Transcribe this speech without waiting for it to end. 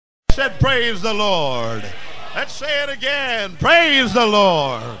Said, praise the Lord. Let's say it again. Praise the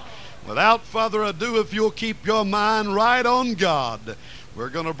Lord. Without further ado, if you'll keep your mind right on God, we're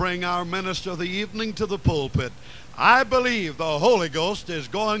going to bring our minister of the evening to the pulpit. I believe the Holy Ghost is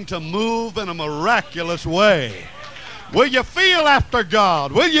going to move in a miraculous way. Will you feel after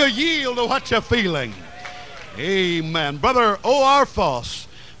God? Will you yield to what you're feeling? Amen. Brother O.R. Foss,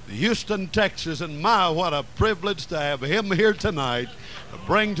 Houston, Texas, and my, what a privilege to have him here tonight to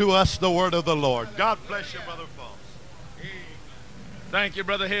bring to us the word of the Lord. God bless you, Brother Foss. Amen. Thank you,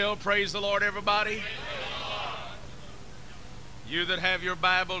 Brother Hill. Praise the Lord, everybody. You that have your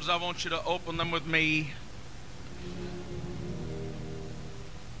Bibles, I want you to open them with me.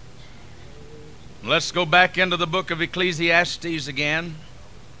 Let's go back into the book of Ecclesiastes again.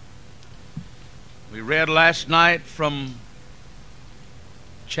 We read last night from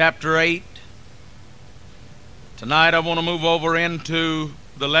chapter 8. Tonight I want to move over into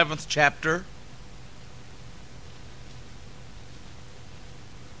the 11th chapter.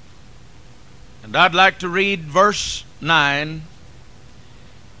 And I'd like to read verse 9.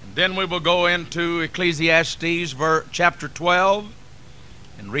 And then we will go into Ecclesiastes chapter 12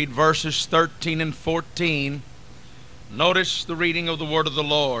 and read verses 13 and 14. Notice the reading of the word of the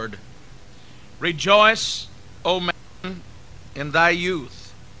Lord. Rejoice, O man, in thy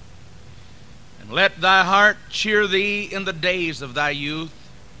youth, and let thy heart cheer thee in the days of thy youth,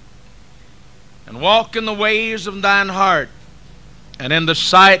 and walk in the ways of thine heart, and in the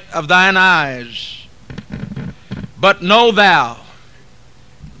sight of thine eyes. But know thou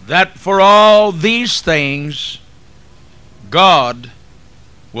that for all these things God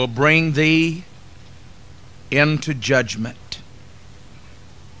will bring thee into judgment.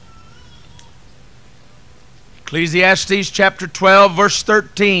 Ecclesiastes chapter 12, verse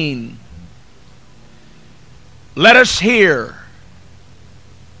 13. Let us hear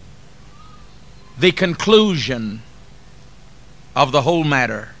the conclusion of the whole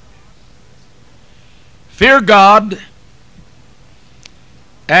matter. Fear God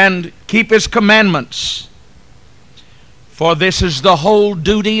and keep His commandments, for this is the whole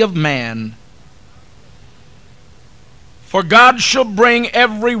duty of man. For God shall bring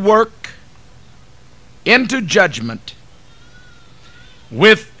every work into judgment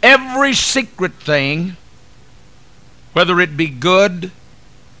with every secret thing, whether it be good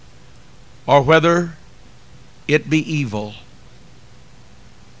or whether it be evil.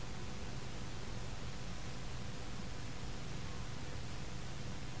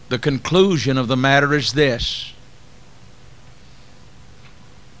 The conclusion of the matter is this: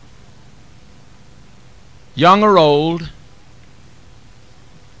 young or old,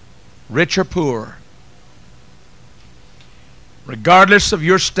 rich or poor, regardless of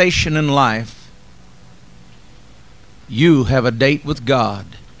your station in life, you have a date with God.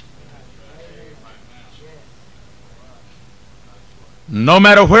 No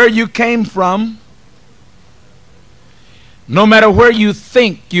matter where you came from, no matter where you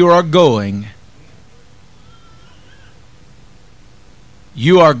think you are going,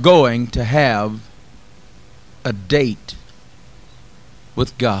 you are going to have a date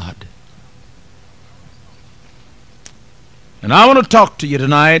with God. And I want to talk to you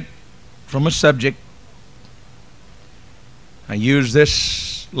tonight from a subject. I used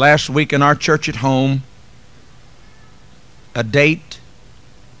this last week in our church at home. A date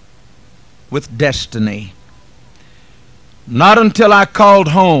with destiny. Not until I called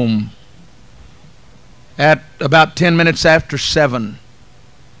home at about 10 minutes after 7.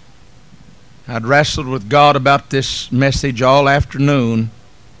 I'd wrestled with God about this message all afternoon.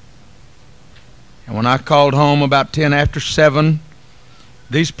 And when I called home about 10 after 7,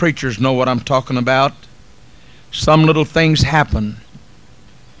 these preachers know what I'm talking about. Some little things happen.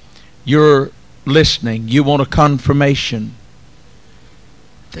 You're listening. You want a confirmation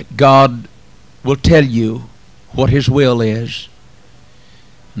that God will tell you what His will is.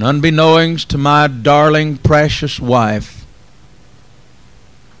 And unbeknownst to my darling, precious wife,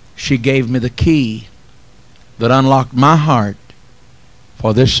 she gave me the key that unlocked my heart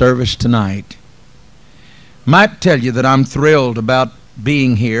for this service tonight. Might tell you that I'm thrilled about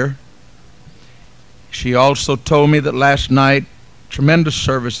being here. She also told me that last night, tremendous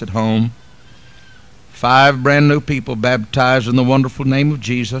service at home. 5 brand new people baptized in the wonderful name of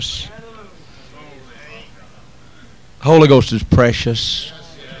Jesus. Holy Ghost is precious.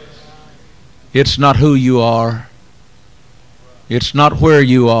 It's not who you are. It's not where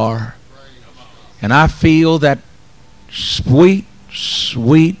you are. And I feel that sweet,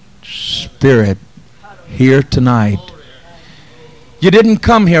 sweet Spirit here tonight. You didn't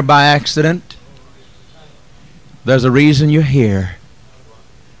come here by accident. There's a reason you're here.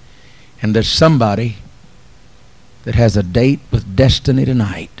 And there's somebody that has a date with destiny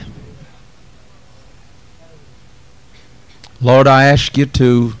tonight. Lord, I ask you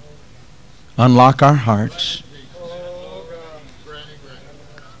to unlock our hearts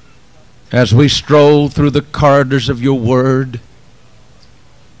as we stroll through the corridors of your word.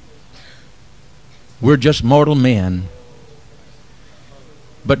 We're just mortal men.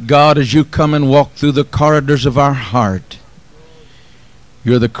 But God, as you come and walk through the corridors of our heart,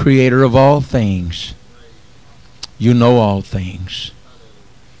 you're the creator of all things. You know all things.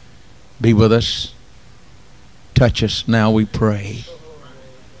 Be with us. Touch us now, we pray.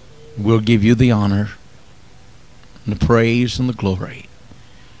 We'll give you the honor and the praise and the glory.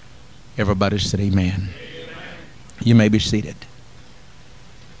 Everybody said amen. You may be seated.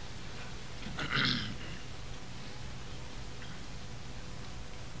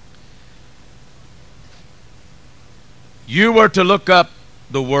 You were to look up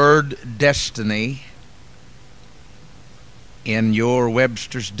the word destiny in your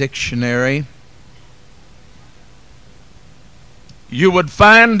Webster's dictionary. You would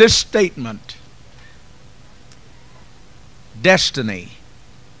find this statement: destiny,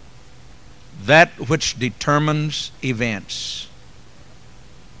 that which determines events,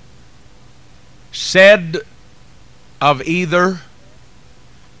 said of either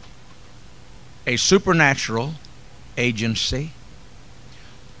a supernatural agency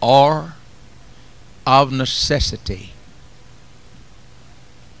or of necessity.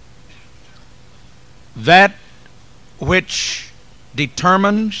 That which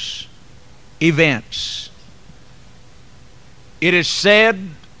determines events. It is said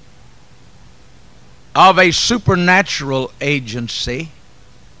of a supernatural agency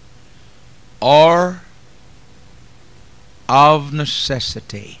or of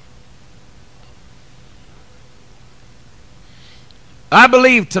necessity. I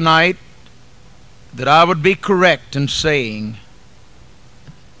believe tonight that I would be correct in saying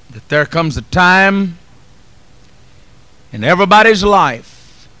that there comes a time in everybody's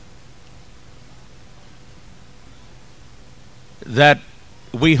life that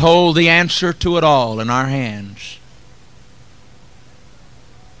we hold the answer to it all in our hands.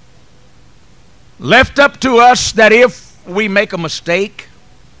 Left up to us that if we make a mistake,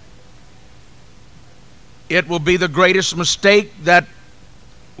 it will be the greatest mistake that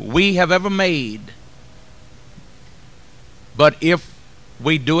we have ever made. But if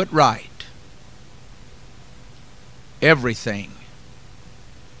we do it right, everything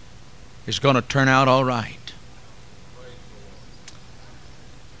is going to turn out all right.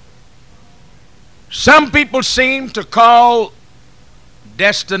 Some people seem to call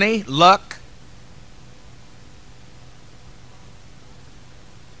destiny luck.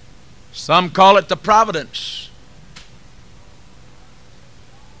 Some call it the providence.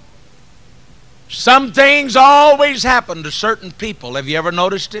 Some things always happen to certain people. Have you ever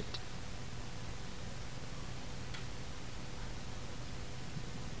noticed it?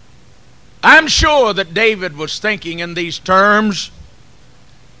 I'm sure that David was thinking in these terms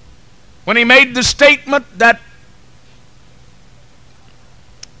when he made the statement that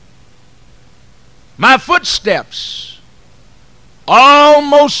my footsteps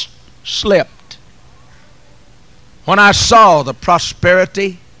almost slipped when I saw the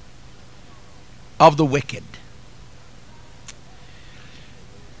prosperity of the wicked.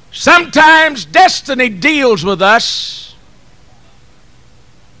 Sometimes destiny deals with us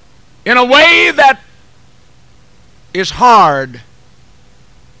in a way that is hard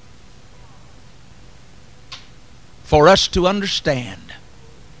for us to understand.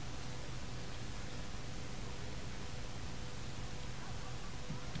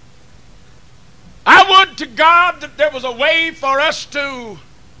 I would to God that there was a way for us to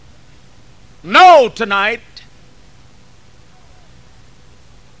know tonight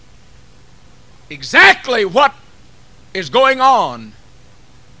exactly what is going on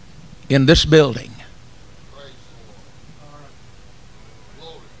in this building.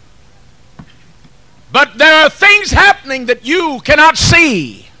 But there are things happening that you cannot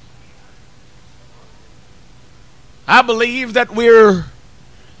see. I believe that we're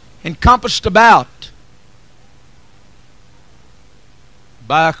encompassed about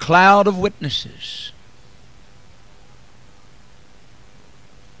by a cloud of witnesses.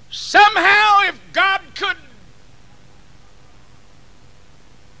 Somehow, if God could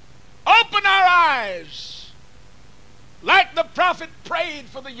open our eyes like the prophet prayed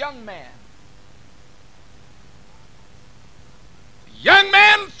for the young man. The young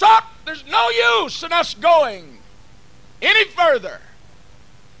man thought there's no use in us going any further.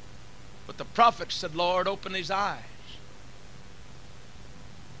 But the prophet said, Lord, open his eyes.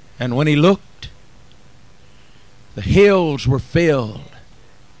 And when he looked, the hills were filled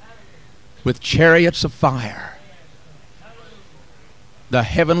with chariots of fire, the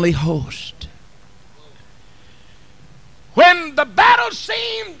heavenly host. When the battle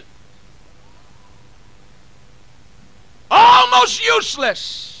seemed almost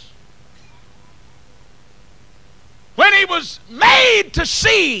useless, when he was made to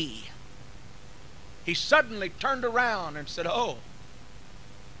see, he suddenly turned around and said, "Oh,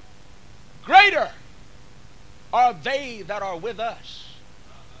 greater are they that are with us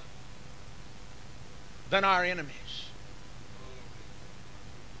than our enemies."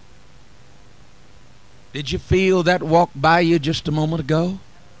 Did you feel that walk by you just a moment ago?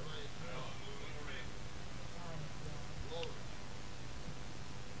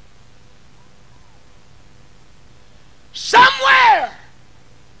 Somewhere,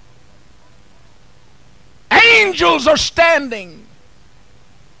 angels are standing,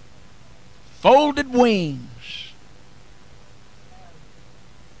 folded wings,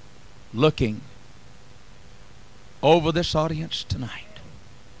 looking over this audience tonight.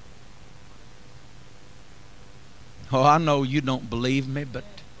 Oh, I know you don't believe me, but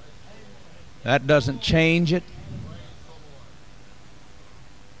that doesn't change it.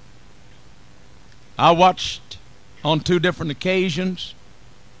 I watched on 2 different occasions,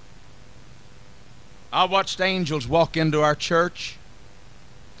 I watched angels walk into our church.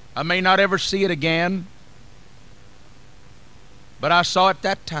 I may not ever see it again, but I saw it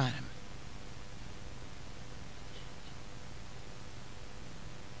that time.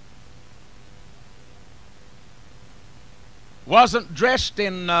 Wasn't dressed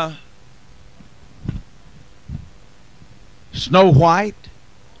in snow white,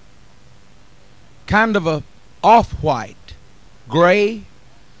 kind of a off-white, gray,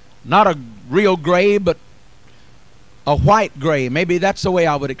 not a real gray, but a white gray. Maybe that's the way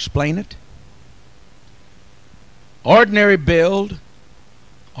I would explain it. Ordinary build,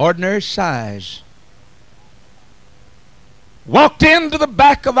 ordinary size. Walked into the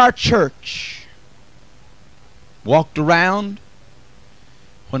back of our church. Walked around.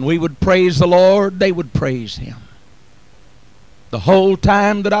 When we would praise the Lord, they would praise Him. The whole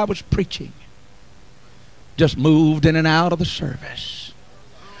time that I was preaching, just moved in and out of the service.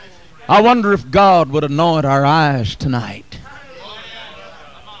 I wonder if God would anoint our eyes tonight.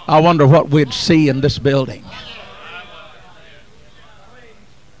 I wonder what we'd see in this building.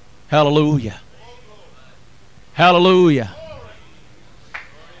 Hallelujah. Hallelujah.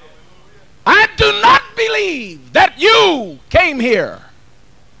 I do not believe that you came here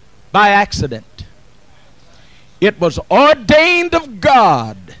by accident. It was ordained of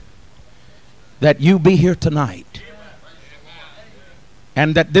God that you be here tonight,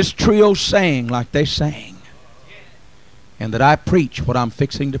 and that this trio sang like they sang, and that I preach what I'm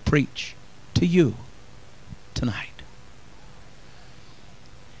fixing to preach to you tonight.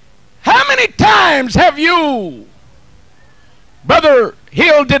 How many times have you, Brother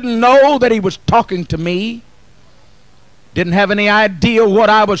Hill didn't know that he was talking to me, didn't have any idea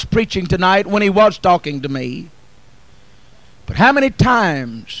what I was preaching tonight when he was talking to me, but how many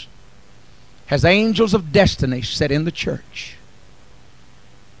times has angels of destiny sat in the church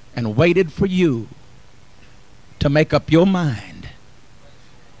and waited for you to make up your mind?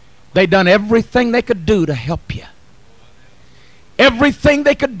 They done everything they could do to help you, everything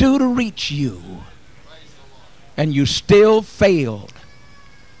they could do to reach you, and you still failed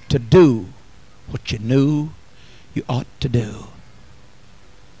to do what you knew you ought to do.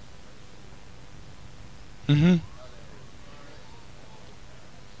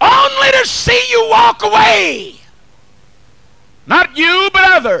 Only to see you walk away. Not you, but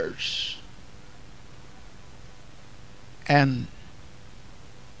others. And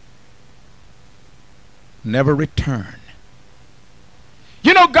never return.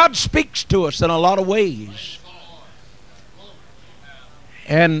 You know, God speaks to us in a lot of ways.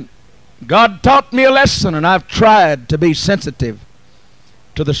 And God taught me a lesson, and I've tried to be sensitive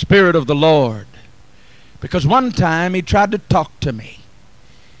to the Spirit of the Lord. Because one time He tried to talk to me,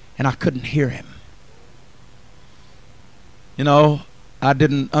 and I couldn't hear Him. You know, I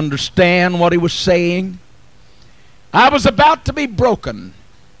didn't understand what He was saying. I was about to be broken.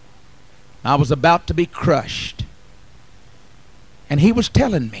 I was about to be crushed. And He was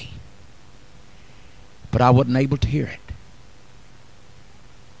telling me, but I wasn't able to hear it.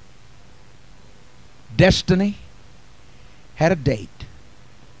 Destiny had a date.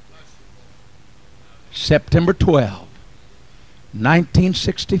 September 12,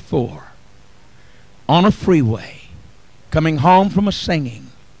 1964, on a freeway, coming home from a singing,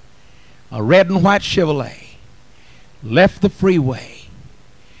 a red and white Chevrolet left the freeway,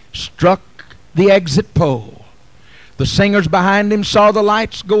 struck the exit pole. The singers behind him saw the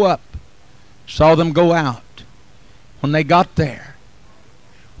lights go up, saw them go out. When they got there,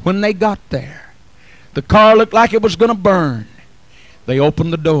 the car looked like it was going to burn. They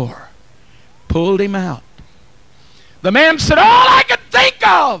opened the door, pulled him out. The man said, all I could think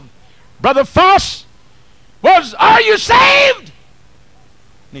of, Brother Foss, was, are you saved?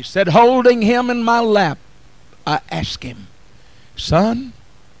 And he said, holding him in my lap, I asked him, son,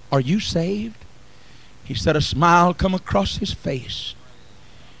 are you saved? He said, a smile come across his face.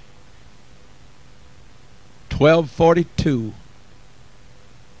 12:42.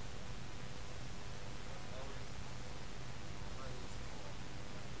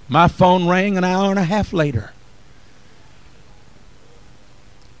 My phone rang an hour and a half later.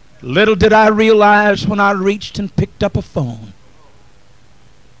 Little did I realize when I reached and picked up a phone.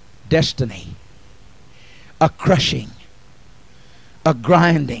 Destiny. A crushing. A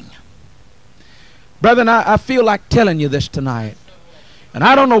grinding. Brethren, I feel like telling you this tonight. And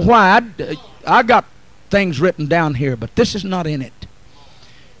I don't know why. I got things written down here, but this is not in it.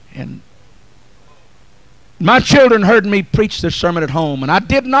 And my children heard me preach this sermon at home, and I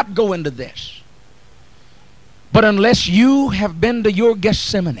did not go into this. But unless you have been to your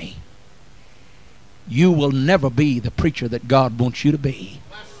Gethsemane, you will never be the preacher that God wants you to be.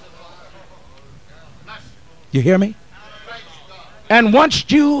 You hear me? And once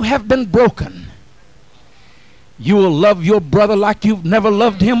you have been broken, you will love your brother like you've never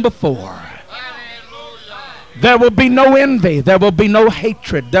loved him before. There will be no envy. There will be no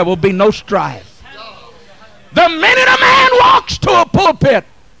hatred. There will be no strife. The minute a man walks to a pulpit,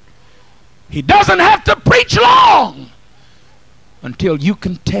 he doesn't have to preach long until you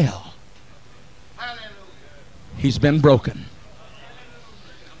can tell he's been broken.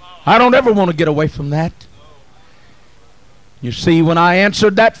 I don't ever want to get away from that. You see, when I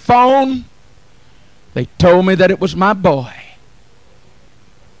answered that phone, they told me that it was my boy,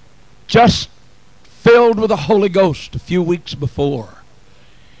 just filled with the Holy Ghost a few weeks before.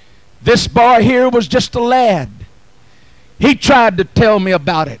 This boy here was just a lad. He tried to tell me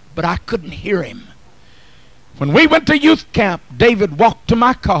about it, but I couldn't hear him. When we went to youth camp, David walked to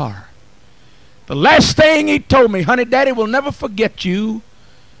my car. The last thing he told me, honey, Daddy will never forget you.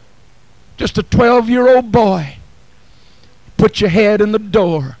 Just a 12-year-old boy. Put your head in the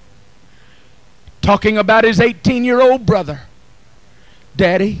door. Talking about his 18-year-old brother.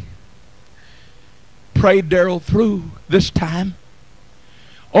 Daddy, pray Daryl through this time.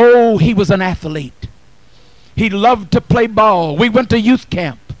 Oh, he was an athlete. He loved to play ball. We went to youth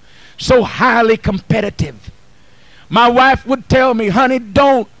camp. So highly competitive. My wife would tell me, honey,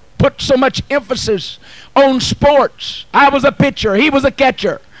 don't put so much emphasis on sports. I was a pitcher. He was a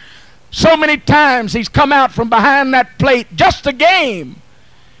catcher. So many times he's come out from behind that plate, just a game.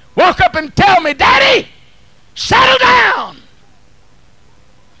 Walk up and tell me, Daddy, settle down.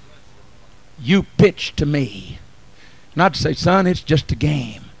 You pitch to me. Not to say, son, it's just a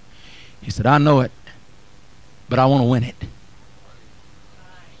game. He said, I know it, but I want to win it.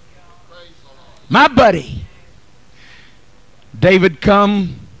 My buddy, David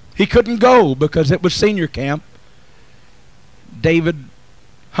come, he couldn't go because it was senior camp. David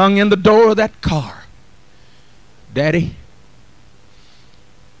hung in the door of that car. Daddy,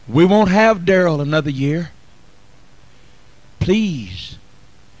 we won't have Daryl another year. Please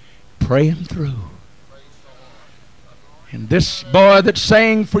pray him through. And this boy that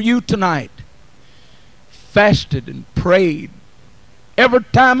sang for you tonight fasted and prayed. Every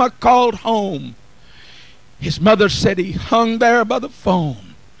time I called home, his mother said he hung there by the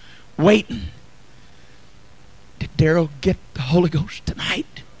phone waiting. Did Daryl get the Holy Ghost tonight?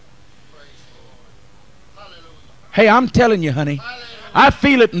 Hey, I'm telling you, honey, I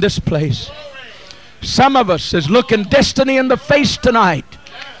feel it in this place. Some of us is looking destiny in the face tonight.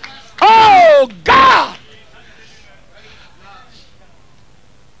 Oh, God!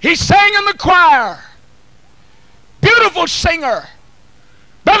 He sang in the choir. Beautiful singer.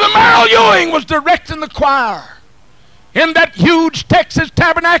 Brother Merrill Ewing was directing the choir. In that huge Texas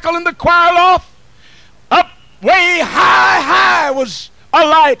tabernacle in the choir loft, up way high was a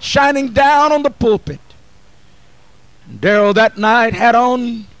light shining down on the pulpit. And Daryl that night had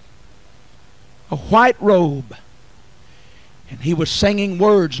on a white robe. And he was singing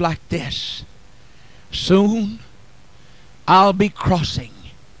words like this. Soon I'll be crossing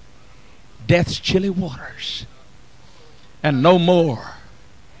death's chilly waters, and no more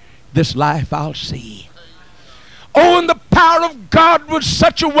this life I'll see. Oh, and the power of God was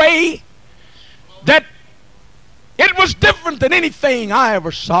such a way that it was different than anything I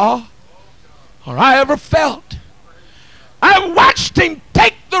ever saw or I ever felt. I watched him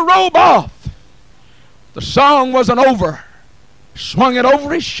take the robe off. The song wasn't over. Swung it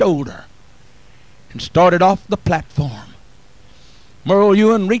over his shoulder and started off the platform. Merle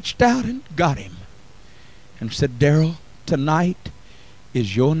Ewan reached out and got him and said, "Darrell, tonight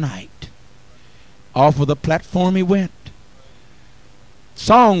is your night." Off of the platform he went.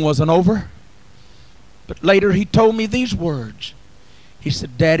 Song wasn't over, but later he told me these words. He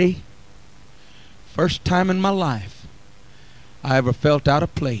said, "Daddy, first time in my life I ever felt out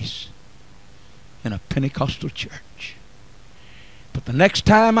of place in a Pentecostal church. But the next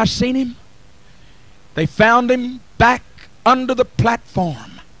time I seen him, they found him back under the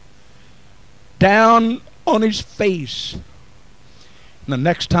platform, down on his face. And the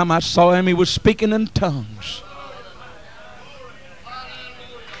next time I saw him, he was speaking in tongues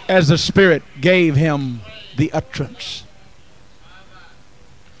as the Spirit gave him the utterance."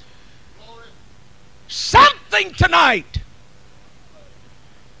 Something tonight,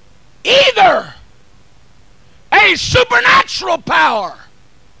 either a supernatural power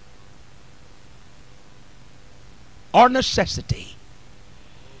or necessity,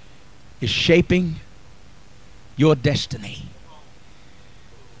 is shaping your destiny.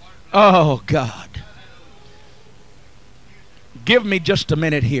 Oh God, give me just a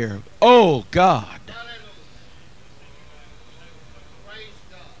minute here. Oh God,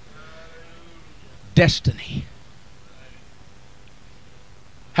 destiny.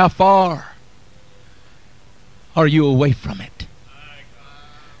 How far are you away from it?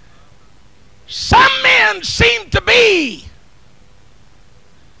 Some men seem to be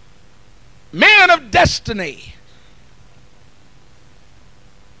men of destiny.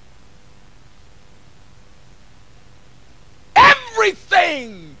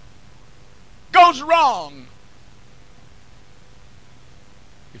 Everything goes wrong.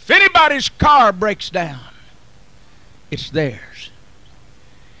 If anybody's car breaks down, it's theirs.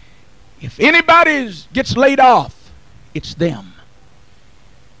 If anybody gets laid off, it's them.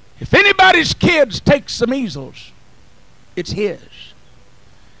 If anybody's kids take some measles, it's his.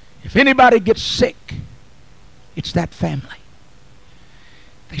 If anybody gets sick, it's that family.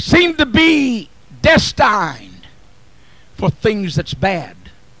 They seem to be destined for things that's bad.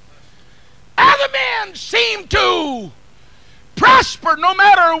 Other men seem to prosper no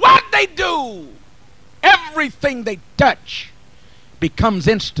matter what they do. Everything they touch becomes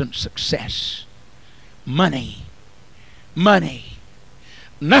instant success. Money. Money.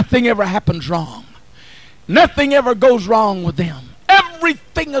 Nothing ever happens wrong. Nothing ever goes wrong with them.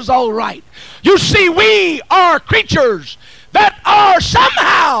 Everything is all right. You see, we are creatures that are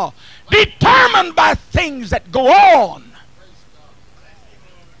somehow determined by things that go on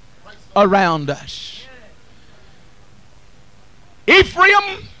around us.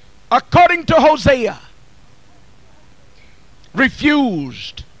 Ephraim, according to Hosea,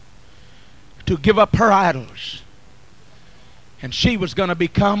 refused to give up her idols, and she was going to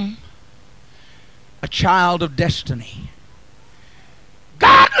become a child of destiny.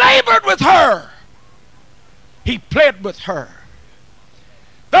 God labored with her. He pled with her.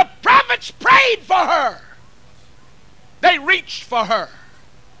 The prophets prayed for her. They reached for her.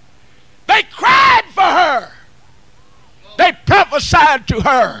 They cried for her. They prophesied to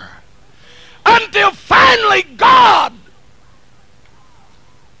her, until finally God,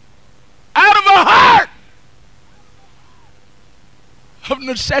 out of a heart of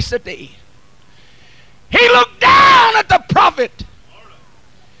necessity, He looked down at the prophet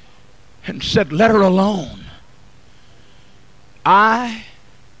and said, "Let her alone. I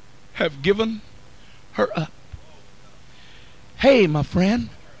have given her up." Hey, my friend,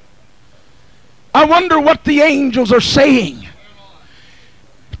 I wonder what the angels are saying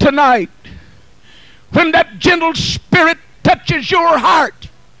tonight when that gentle Spirit touches your heart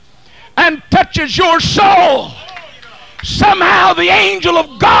and touches your soul. Somehow the angel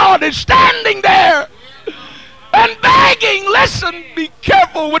of God is standing there and begging, "Listen, be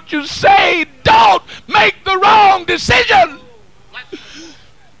careful what you say. Don't make the wrong decision."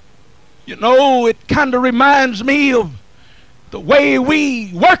 You know, it kind of reminds me of the way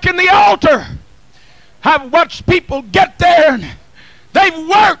we work in the altar. I've watched people get there and they've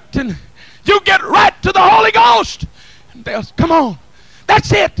worked, and you get right to the Holy Ghost and they'll, "Come on,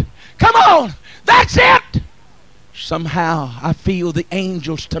 that's it. Come on, that's it." Somehow I feel the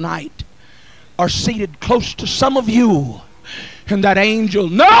angels tonight are seated close to some of you, and that angel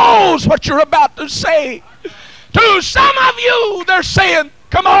knows what you're about to say. To some of you, they're saying,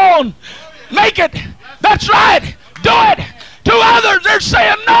 "Come on, make it. That's right. Do it." To others, they're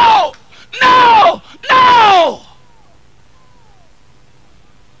saying, "No, no, no."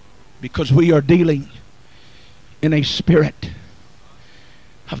 Because we are dealing in a spirit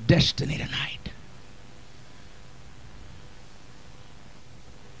of destiny tonight.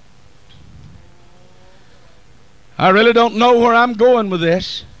 I really don't know where I'm going with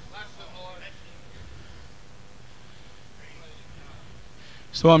this.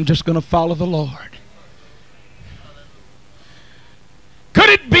 So I'm just going to follow the Lord. Could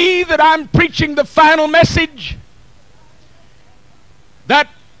it be that I'm preaching the final message that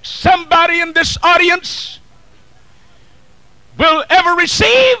somebody in this audience will ever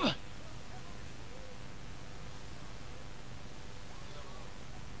receive?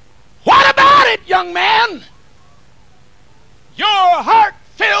 What about it, young man? Your heart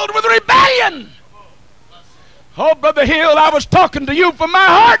filled with rebellion. Oh, Brother Hill, I was talking to you from my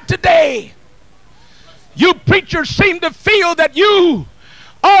heart today. You preachers seem to feel that you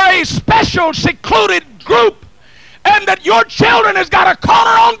are a special, secluded group and that your children has got a corner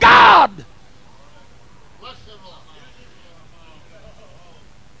on God.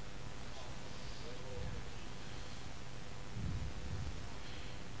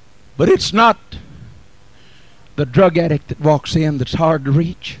 But it's not the drug addict that walks in that's hard to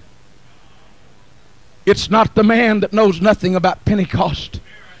reach. It's not the man that knows nothing about Pentecost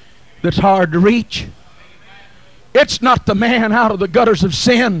that's hard to reach. It's not the man out of the gutters of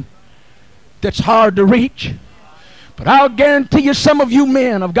sin that's hard to reach. But I'll guarantee you, some of you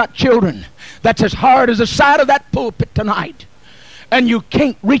men have got children that's as hard as the side of that pulpit tonight, and you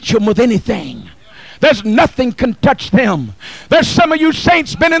can't reach them with anything. There's nothing can touch them. There's some of you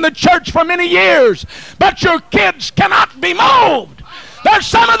saints been in the church for many years, but your kids cannot be moved. There's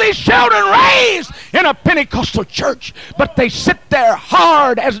some of these children raised in a Pentecostal church, but they sit there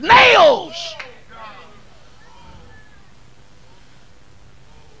hard as nails.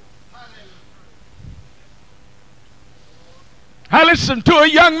 I listened to a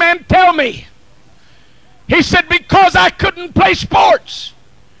young man tell me, he said, because I couldn't play sports,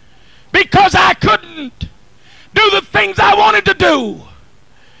 because I couldn't do the things I wanted to do,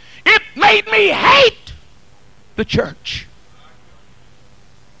 it made me hate the church.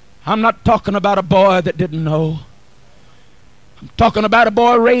 I'm not talking about a boy that didn't know. I'm talking about a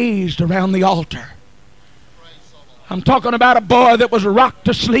boy raised around the altar. I'm talking about a boy that was rocked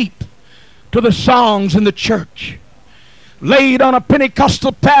to sleep to the songs in the church, laid on a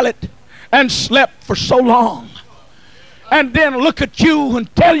Pentecostal pallet and slept for so long, and then look at you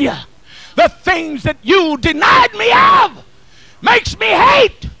and tell you the things that you denied me of makes me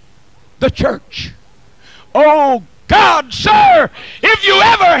hate the church. Oh God, sir, if you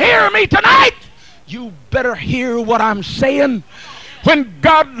ever hear me tonight, you better hear what I'm saying. When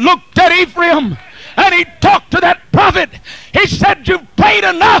God looked at Ephraim and he talked to that prophet, he said, you've played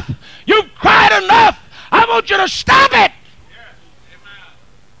enough, you've cried enough, I want you to stop it.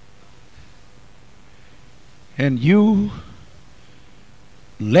 And you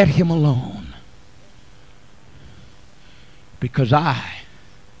let him alone, because I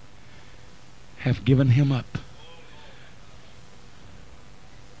have given him up.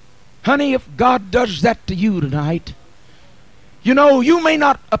 Honey, if God does that to you tonight, you know, you may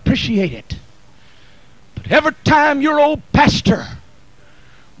not appreciate it, but every time your old pastor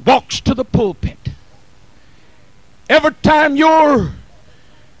walks to the pulpit, every time your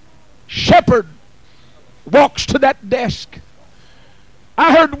shepherd walks to that desk.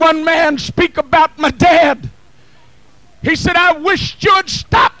 I heard one man speak about my dad. He said, I wished you'd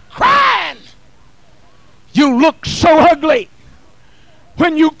stop crying. You look so ugly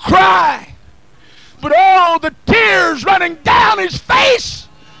when you cry. But all the tears running down his face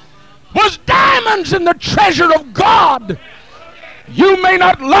was diamonds in the treasure of God. You may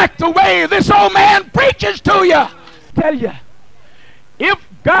not like the way this old man preaches to you. I tell you, if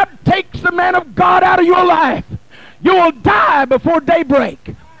God takes the man of God out of your life, you will die before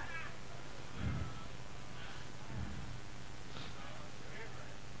daybreak.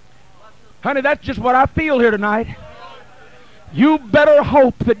 Honey, that's just what I feel here tonight. You better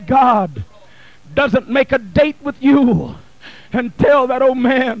hope that God doesn't make a date with you and tell that old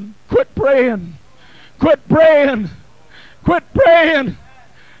man, quit praying, quit praying, quit praying.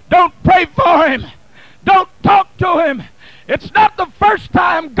 Don't pray for him. Don't talk to him. It's not the first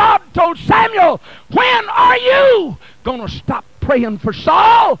time God told Samuel, when are you going to stop praying for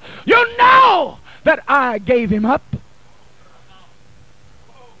Saul? You know that I gave him up.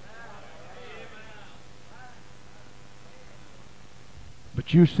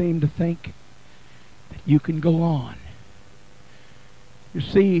 But you seem to think that you can go on. You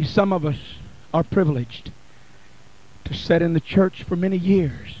see, some of us are privileged to sit in the church for many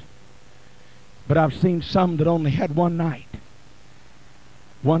years. But I've seen some that only had one night.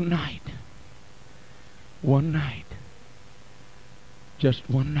 One night. One night. Just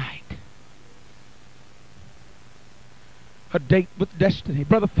one night. A date with destiny.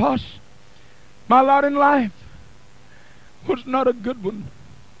 Brother Foss, my lot in life was not a good one.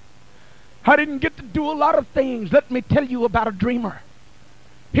 I didn't get to do a lot of things. Let me tell you about a dreamer.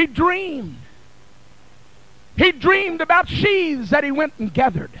 He dreamed. He dreamed about sheaves that he went and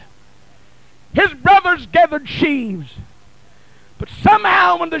gathered. His brothers gathered sheaves. But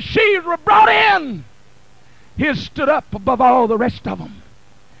somehow when the sheaves were brought in, he stood up above all the rest of them.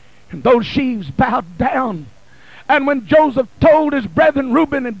 And those sheaves bowed down. And when Joseph told his brethren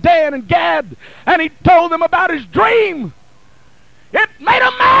Reuben and Dan and Gad, and he told them about his dream, it made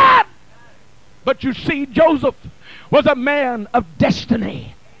them mad. But you see, Joseph was a man of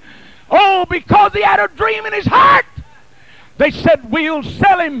destiny. Oh, because he had a dream in his heart. They said, we'll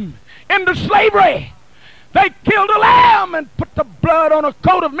sell him into slavery. They killed a lamb and put the blood on a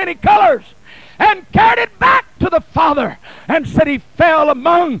coat of many colors and carried it back to the father and said he fell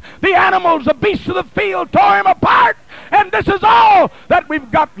among the animals, the beasts of the field, tore him apart, and this is all that we've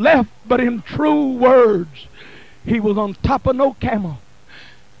got left. But in true words, he was on top of no camel,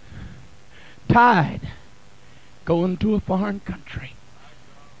 tied, going to a foreign country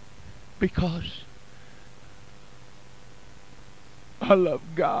because I love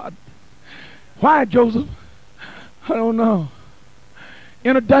God. Why, Joseph? I don't know.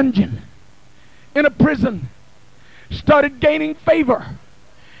 In a dungeon, in a prison, started gaining favor.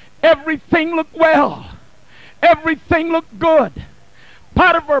 Everything looked well. Everything looked good.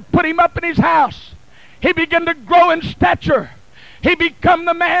 Potiphar put him up in his house. He began to grow in stature. He became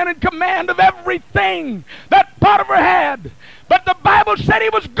the man in command of everything that Potiphar had. But the Bible said he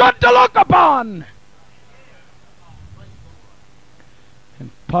was good to look upon. And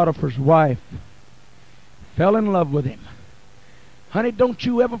Potiphar's wife fell in love with him. Honey, don't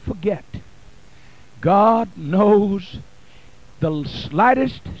you ever forget, God knows the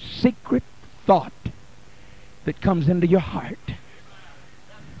slightest secret thought that comes into your heart.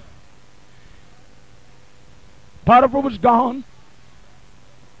 Potiphar was gone.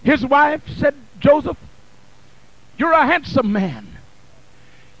 His wife said, Joseph, you're a handsome man.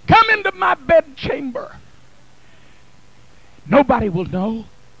 Come into my bedchamber. Nobody will know.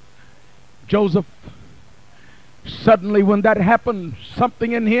 Joseph, suddenly when that happened,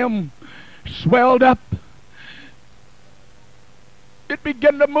 something in him swelled up. It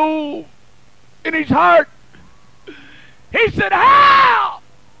began to move in his heart. He said, how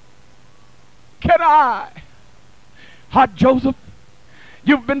can I? Joseph,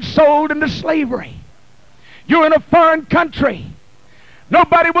 you've been sold into slavery. You're in a foreign country.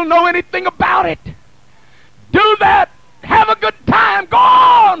 Nobody will know anything about it. Do that. Have a good time. Go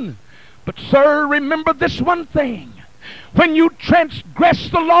on. But sir, remember this one thing. When you transgress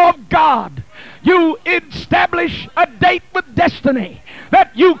the law of God, you establish a date with destiny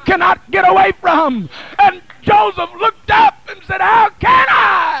that you cannot get away from. And Joseph looked up and said, how can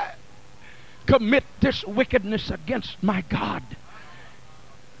I commit this wickedness against my God?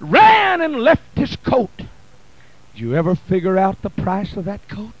 Ran and left his coat. Did you ever figure out the price of that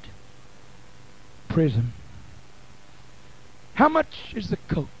coat? Prison. How much is the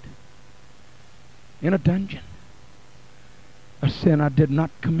coat? In a dungeon. A sin I did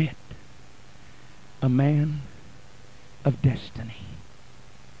not commit. A man of destiny.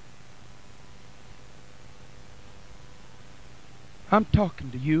 I'm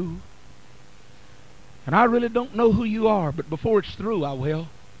talking to you, and I really don't know who you are, but before it's through, I will.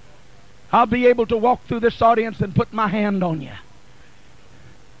 I'll be able to walk through this audience and put my hand on you.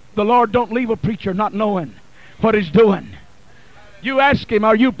 The Lord don't leave a preacher not knowing what he's doing. You ask him,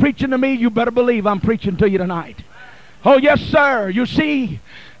 are you preaching to me? You better believe I'm preaching to you tonight. Oh, yes, sir. You see,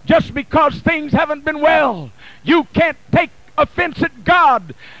 just because things haven't been well, you can't take offense at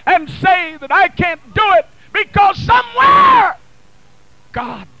God and say that I can't do it because somewhere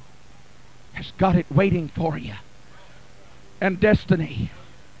God has got it waiting for you. And destiny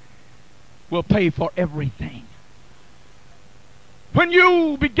will pay for everything. When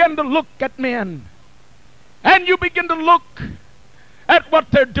you begin to look at men and you begin to look at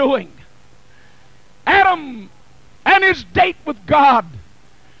what they're doing, Adam and his date with God,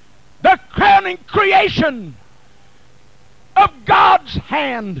 the crowning creation of God's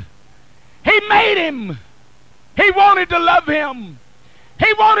hand. He made him. He wanted to love him.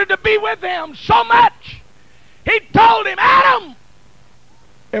 He wanted to be with him so much. He told him, Adam,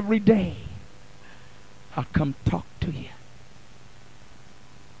 every day I'll come talk to you.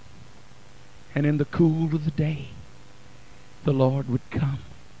 And in the cool of the day, the Lord would come.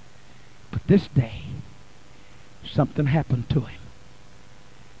 But this day, something happened to him.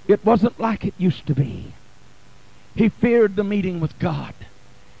 It wasn't like it used to be. He feared the meeting with God.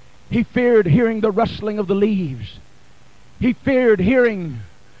 He feared hearing the rustling of the leaves. He feared hearing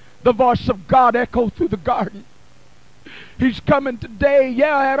the voice of God echo through the garden. He's coming today.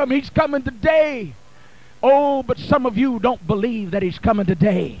 Yeah, Adam, he's coming today. Oh, but some of you don't believe that he's coming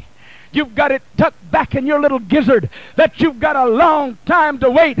today. You've got it tucked back in your little gizzard that you've got a long time to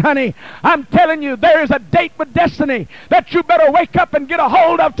wait, honey. I'm telling you, there is a date with destiny that you better wake up and get a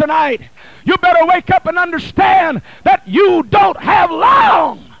hold of tonight. You better wake up and understand that you don't have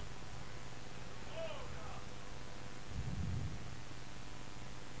long.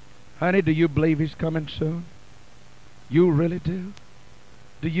 Honey, do you believe he's coming soon? You really do?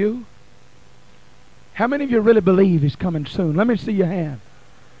 Do you? How many of you really believe he's coming soon? Let me see your hand.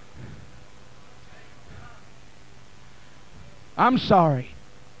 I'm sorry.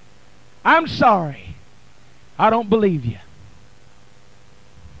 I'm sorry. I don't believe you.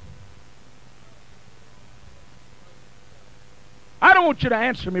 I don't want you to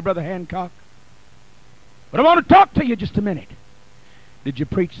answer me, Brother Hancock. But I want to talk to you just a minute. Did you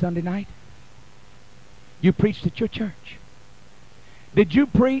preach Sunday night? You preached at your church. Did you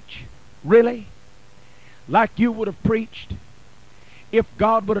preach, really, like you would have preached if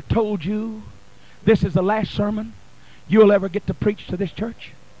God would have told you this is the last sermon you'll ever get to preach to this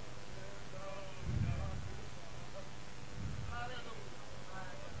church?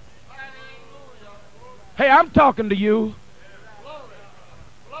 Hey, I'm talking to you.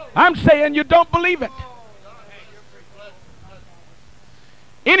 I'm saying you don't believe it.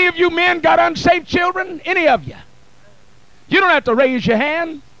 Any of you men got unsaved children? Any of you? You don't have to raise your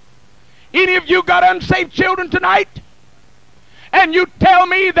hand. Any of you got unsaved children tonight? And you tell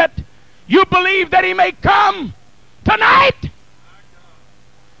me that you believe that he may come tonight?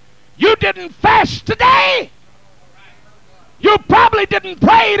 You didn't fast today. You probably didn't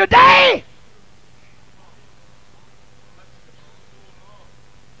pray today.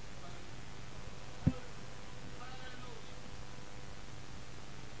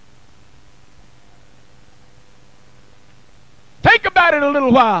 Think about it a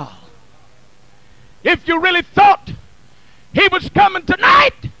little while. If you really thought he was coming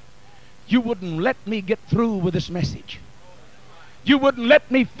tonight, you wouldn't let me get through with this message. You wouldn't let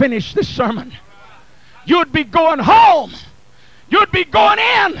me finish this sermon. You'd be going home. You'd be going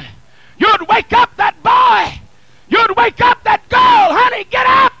in. You'd wake up that boy. You'd wake up that girl. Honey, get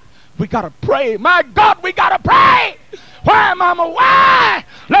up. We got to pray. My God, we got to pray. Why, Mama? Why?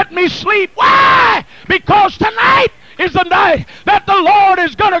 Let me sleep. Why? Because tonight is the night that the Lord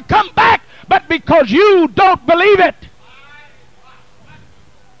is going to come back, but because you don't believe it.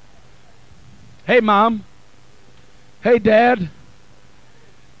 Hey, Mom. Hey, Dad.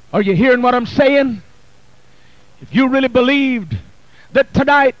 Are you hearing what I'm saying? If you really believed that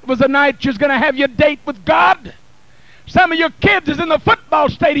tonight was the night you're going to have your date with God, some of your kids is in the football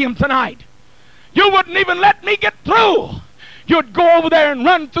stadium tonight. You wouldn't even let me get through. You'd go over there and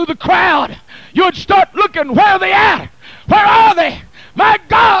run through the crowd. You'd start looking, where are they at? Where are they? My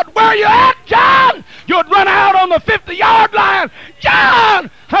God, where are you at, John? You'd run out on the 50-yard line. John!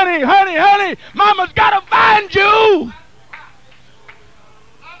 Honey, honey, honey, Mama's got to find you.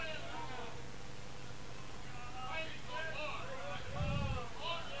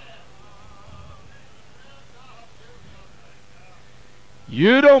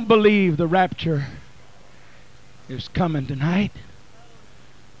 You don't believe the rapture is coming tonight.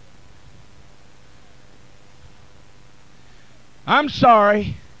 I'm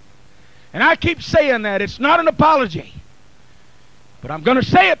sorry, and I keep saying that. It's not an apology, but I'm going to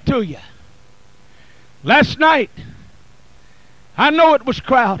say it to you. Last night, I know it was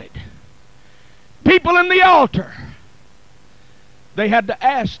crowded. People in the altar, they had to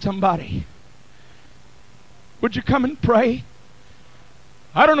ask somebody, would you come and pray?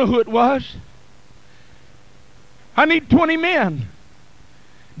 I don't know who it was. I need 20 men.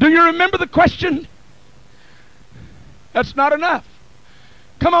 Do you remember the question? That's not enough.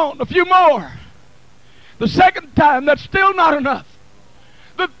 Come on, a few more. The second time, that's still not enough.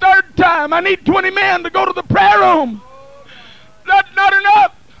 The third time, I need 20 men to go to the prayer room. That's not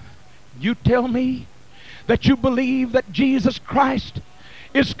enough. You tell me that you believe that Jesus Christ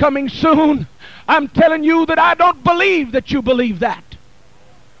is coming soon. I'm telling you that I don't believe that you believe that.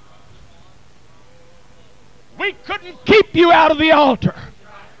 We couldn't keep you out of the altar.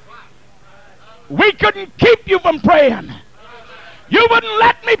 We couldn't keep you from praying. You wouldn't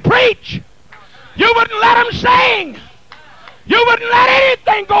let me preach. You wouldn't let them sing. You wouldn't let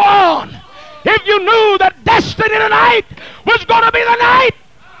anything go on. If you knew that destiny tonight was going to be the night.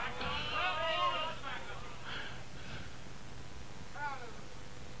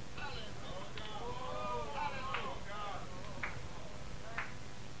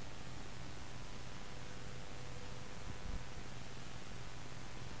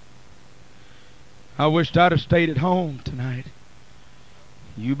 I wished I'd have stayed at home tonight.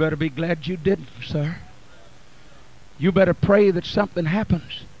 You better be glad you didn't, sir. You better pray that something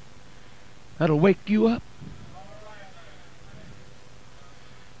happens that'll wake you up.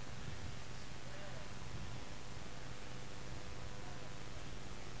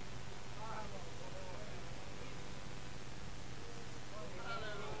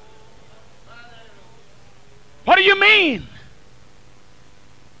 What do you mean?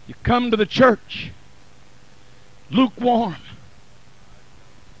 You come to the church lukewarm,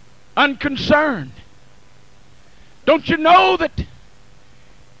 unconcerned. Don't you know that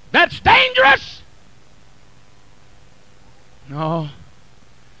that's dangerous? No,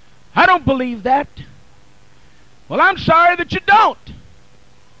 I don't believe that. Well, I'm sorry that you don't,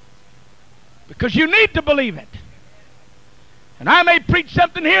 because you need to believe it. And I may preach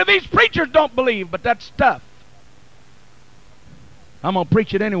something here these preachers don't believe, but that's tough. I'm going to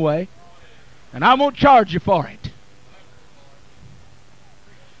preach it anyway, and I won't charge you for it.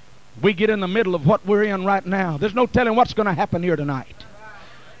 We get in the middle of what we're in right now. There's no telling what's going to happen here tonight.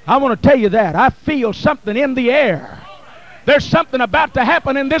 I want to tell you that. I feel something in the air. There's something about to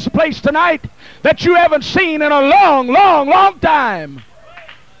happen in this place tonight that you haven't seen in a long, long, long time.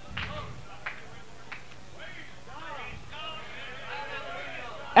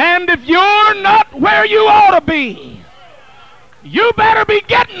 And if you're not where you ought to be, you better be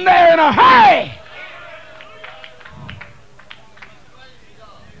getting there in a hurry.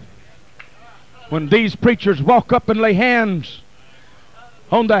 When these preachers walk up and lay hands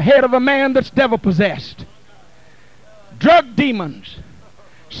on the head of a man that's devil-possessed, drug demons,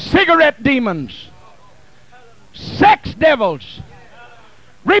 cigarette demons, sex devils,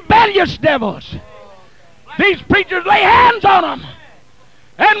 rebellious devils, these preachers lay hands on them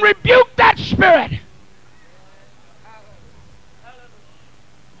and rebuke that spirit.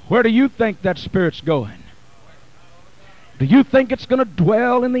 Where do you think that spirit's going? Do you think it's going to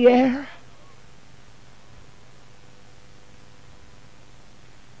dwell in the air?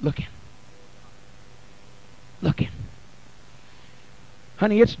 Looking.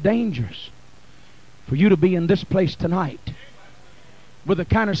 Honey, it's dangerous for you to be in this place tonight with the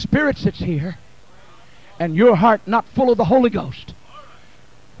kind of spirits that's here and your heart not full of the Holy Ghost.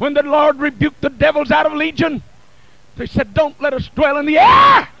 When the Lord rebuked the devils out of Legion, they said, don't let us dwell in the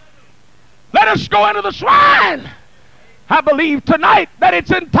air. Let us go into the swine. I believe tonight that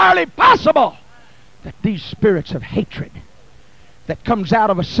it's entirely possible that these spirits of hatred that comes out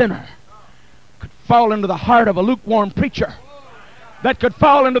of a sinner could fall into the heart of a lukewarm preacher, that could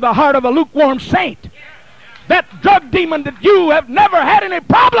fall into the heart of a lukewarm saint. That drug demon that you have never had any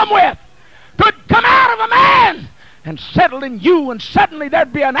problem with could come out of a man and settle in you, and suddenly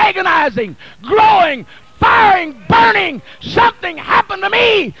there'd be an agonizing, glowing, firing, burning. Something happened to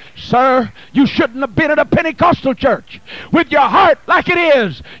me. Sir, you shouldn't have been at a Pentecostal church with your heart like it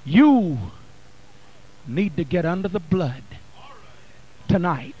is. You need to get under the blood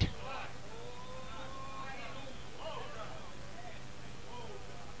tonight.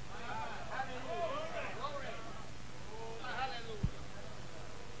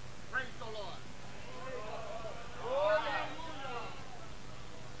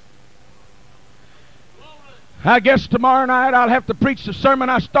 I guess tomorrow night I'll have to preach the sermon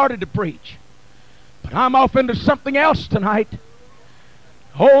I started to preach. But I'm off into something else tonight.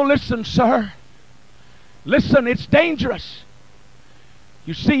 Oh, listen, sir. Listen, it's dangerous.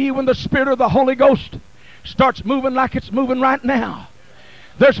 You see, when the Spirit of the Holy Ghost starts moving like it's moving right now,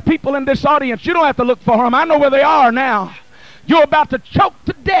 there's people in this audience. You don't have to look for them. I know where they are now. You're about to choke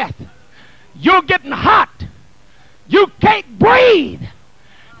to death. You're getting hot. You can't breathe,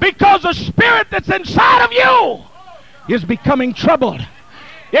 because the spirit that's inside of you is becoming troubled.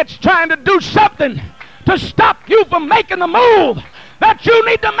 It's trying to do something to stop you from making the move that you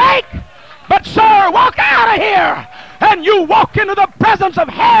need to make. But sir, walk out of here and you walk into the presence of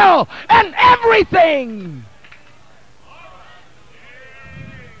hell and everything.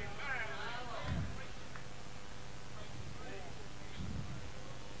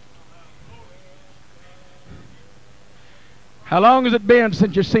 How long has it been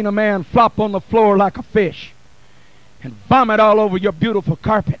since you've seen a man flop on the floor like a fish and vomit all over your beautiful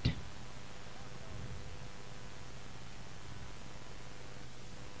carpet?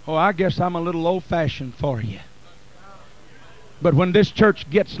 Oh, I guess I'm a little old-fashioned for you. But when this church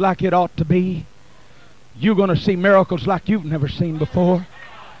gets like it ought to be, you're going to see miracles like you've never seen before.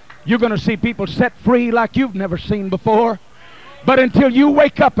 You're going to see people set free like you've never seen before. But until you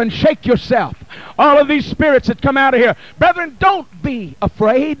wake up and shake yourself, all of these spirits that come out of here, brethren, don't be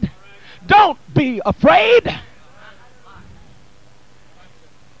afraid. Don't be afraid.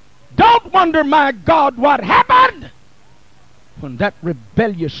 Don't wonder, my God, what happened when that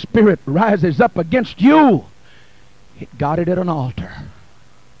rebellious spirit rises up against you. It got it at an altar.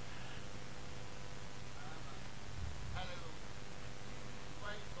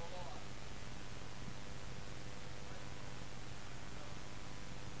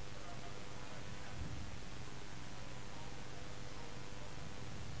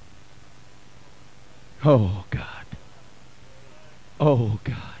 Oh, God. Oh,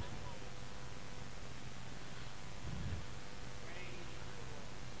 God.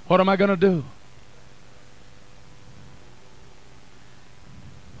 What am I going to do?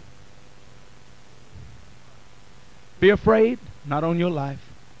 Be afraid, not on your life.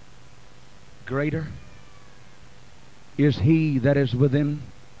 Greater is He that is within.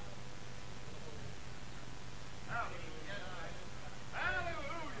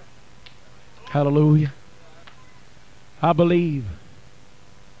 Hallelujah. I believe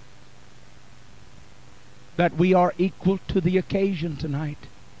that we are equal to the occasion tonight.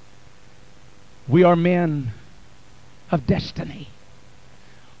 We are men of destiny.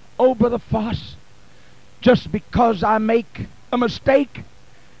 Oh, Brother Foss, just because I make a mistake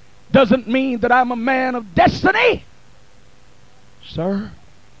doesn't mean that I'm a man of destiny. Sir,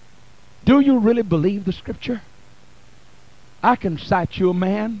 do you really believe the Scripture? I can cite you a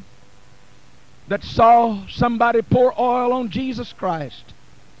man that saw somebody pour oil on Jesus Christ.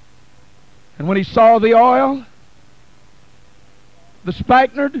 And when he saw the oil, the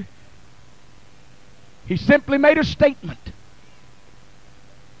spikenard, he simply made a statement.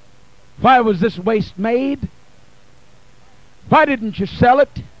 Why was this waste made? Why didn't you sell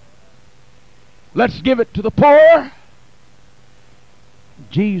it? Let's give it to the poor.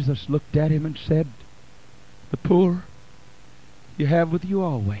 Jesus looked at him and said, the poor you have with you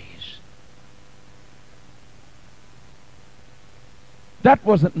always. That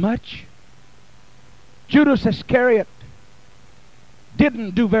wasn't much. Judas Iscariot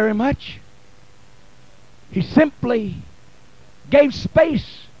didn't do very much. He simply gave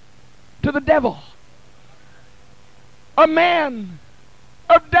space to the devil. A man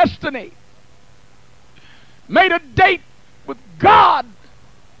of destiny made a date with God.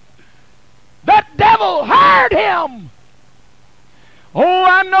 That devil hired him. Oh,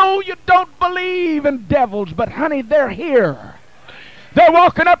 I know you don't believe in devils, but honey, they're here. They're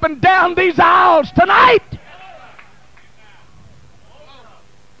walking up and down these aisles tonight.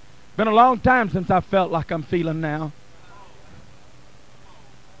 Been a long time since I felt like I'm feeling now.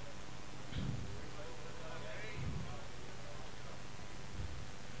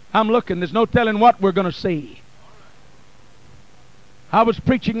 I'm looking. There's no telling what we're going to see. I was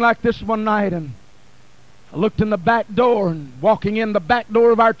preaching like this one night, and I looked in the back door, and walking in the back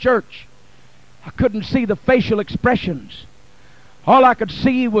door of our church, I couldn't see the facial expressions. All I could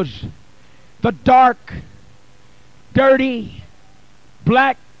see was the dark, dirty,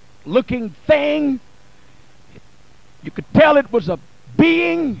 black-looking thing. You could tell it was a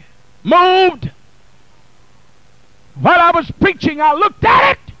being moved. While I was preaching, I looked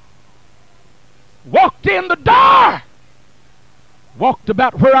at it, walked in the door, walked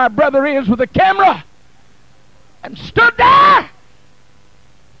about where our brother is with a camera, and stood there.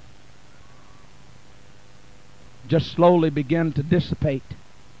 Just slowly began to dissipate.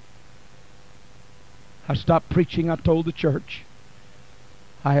 I stopped preaching. I told the church,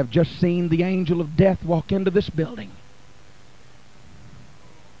 I have just seen the angel of death walk into this building.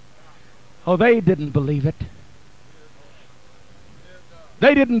 Oh, they didn't believe it.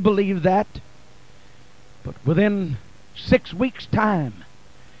 They didn't believe that. But within 6 weeks' time,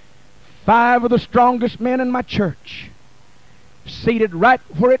 5 of the strongest men in my church, seated right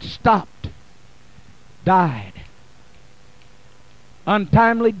where it stopped, died.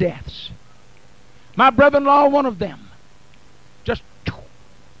 Untimely deaths. My brother-in-law, one of them. Just...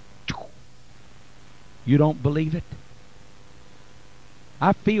 You don't believe it?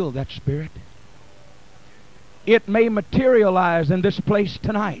 I feel that spirit. It may materialize in this place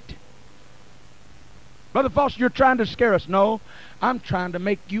tonight. Brother Foster, you're trying to scare us. No, I'm trying to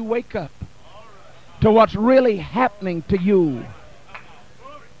make you wake up to what's really happening to you.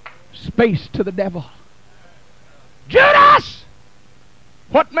 Space to the devil. Judas!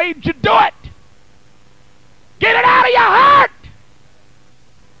 What made you do it? Get it out of your heart!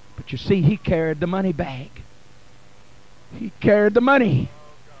 But you see, he carried the money bag. He carried the money.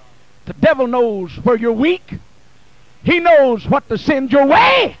 The devil knows where you're weak. He knows what to send your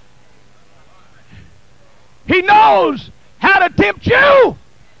way. He knows how to tempt you.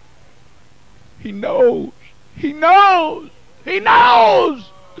 He knows. He knows. He knows.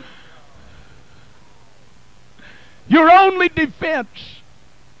 Your only defense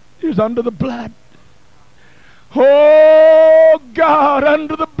is under the blood. Oh God,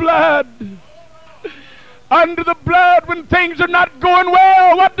 under the blood. Under the blood, when things are not going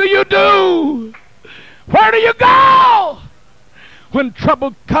well, what do you do? Where do you go? When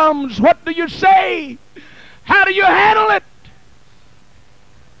trouble comes, what do you say? How do you handle it?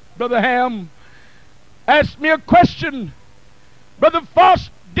 Brother Ham asked me a question. Brother Foss,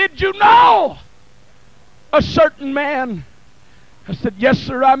 did you know a certain man? I said, yes,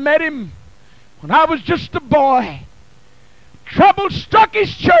 sir, I met him when I was just a boy. Trouble struck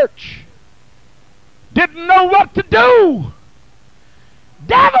his church. Didn't know what to do.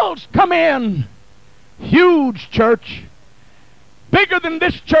 Devils come in. Huge church. Bigger than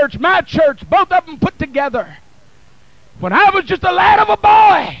this church, my church, both of them put together. When I was just a lad of a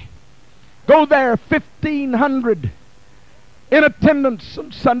boy, go there, 1,500 in attendance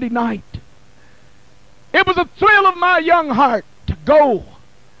on Sunday night. It was a thrill of my young heart to go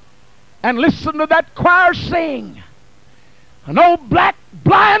and listen to that choir sing. An old black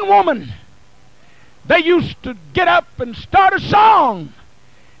blind woman. They used to get up and start a song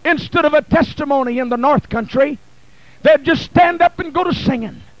instead of a testimony in the North Country. They'd just stand up and go to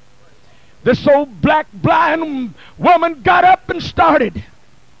singing. This old black blind woman got up and started.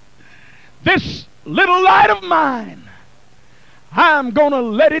 This little light of mine, I'm going to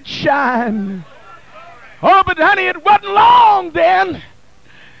let it shine. Oh, but honey, it wasn't long then.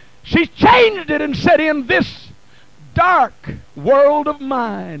 She changed it and said, in this dark world of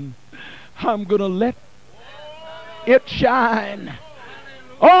mine, I'm going to let it shine.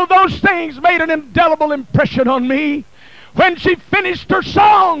 Oh, those things made an indelible impression on me. When she finished her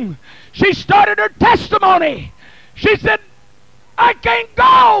song, she started her testimony. She said, I can't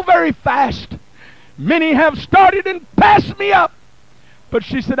go very fast. Many have started and passed me up. But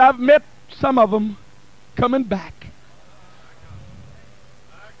she said, I've met some of them coming back.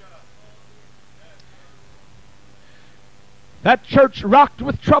 That church rocked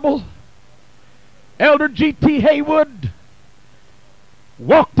with trouble. Elder G.T. Haywood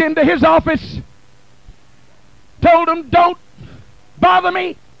walked into his office, told him, don't bother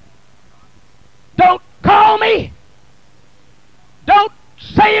me. Don't call me. Don't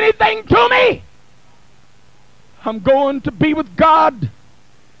say anything to me. I'm going to be with God.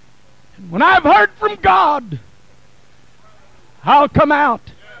 And when I've heard from God, I'll come out.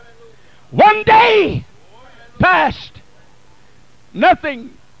 One day passed.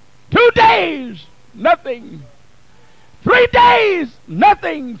 Nothing. 2 days. Nothing. 3 days.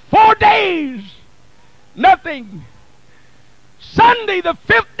 Nothing. 4 days. Nothing. Sunday, the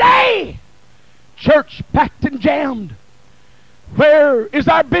 5th day, church packed and jammed. Where is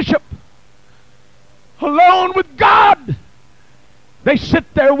our bishop? Alone with God. They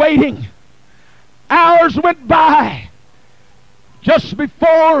sit there waiting. Hours went by. Just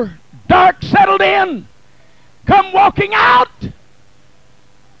before dark settled in, come walking out of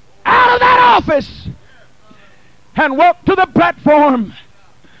that office and walked to the platform.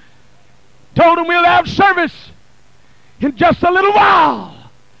 Told him we'll have service in just a little while.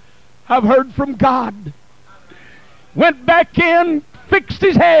 I've heard from God. Went back in, fixed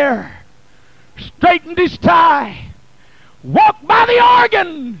his hair, straightened his tie, walked by the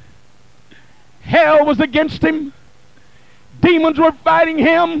organ. Hell was against him. Demons were fighting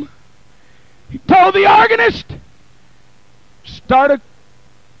him. He told the organist, start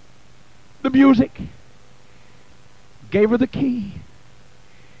the music. Gave her the key.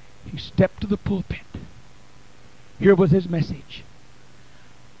 He stepped to the pulpit. Here was his message.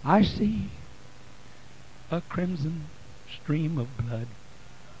 I see a crimson stream of blood.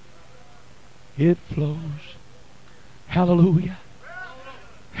 It flows. Hallelujah.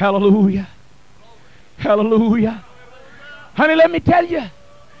 Hallelujah. Hallelujah. Honey, let me tell you,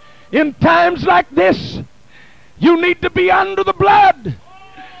 in times like this, you need to be under the blood.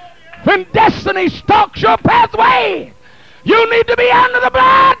 When destiny stalks your pathway, you need to be under the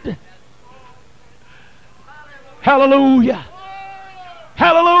blood. Hallelujah.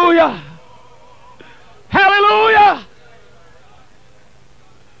 Hallelujah. Hallelujah.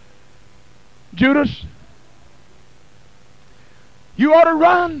 Judas, you ought to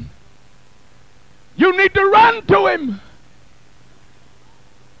run. You need to run to him.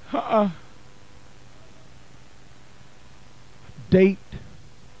 Date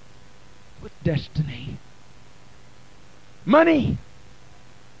with destiny. Money.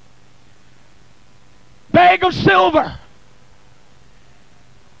 Bag of silver.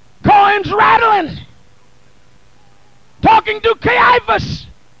 Coins rattling. Talking to Caiaphas.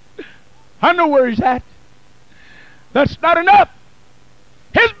 I know where he's at. That's not enough.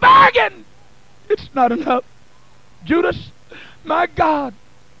 His bargain. It's not enough. Judas, my God,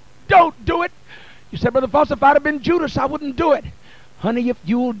 Don't do it. You said, Brother Foss, if I'd have been Judas, I wouldn't do it. Honey, if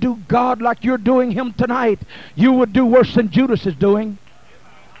you'll do God like you're doing him tonight, you would do worse than Judas is doing.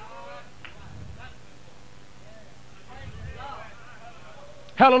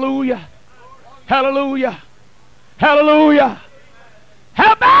 Hallelujah. Hallelujah. Hallelujah.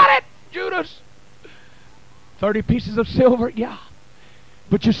 How about it, Judas? 30 pieces of silver, yeah.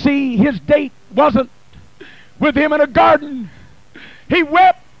 But you see, his date wasn't with him in a garden. He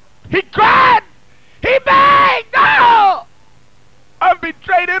wept. He cried. He begged. No! I've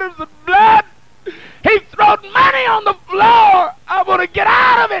betrayed innocent blood. He thrown money on the floor. I want to get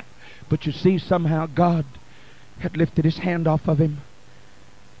out of it. But you see, somehow God had lifted his hand off of him.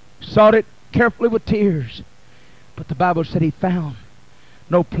 Sought it carefully with tears. But the Bible said he found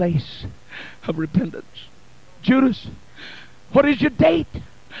no place of repentance. Judas, what is your date?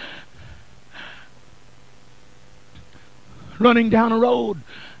 Running down a road,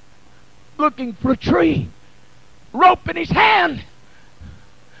 looking for a tree, rope in his hand.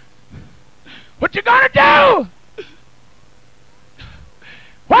 What you gonna do?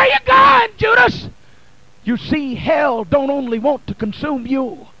 Where you going, Judas? You see, hell don't only want to consume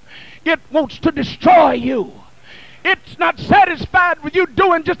you, it wants to destroy you. It's not satisfied with you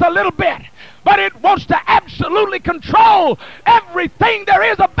doing just a little bit, but it wants to absolutely control everything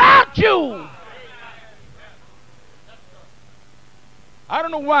there is about you. I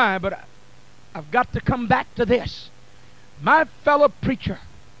don't know why, but I've got to come back to this. My fellow preacher,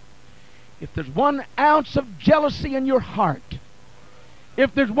 if there's 1 ounce of jealousy in your heart,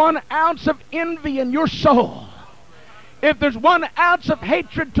 if there's 1 ounce of envy in your soul, if there's 1 ounce of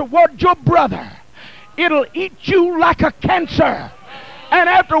hatred toward your brother, it'll eat you like a cancer. And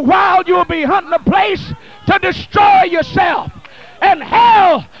after a while, you'll be hunting a place to destroy yourself. And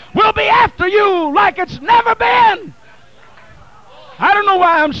hell will be after you like it's never been. I don't know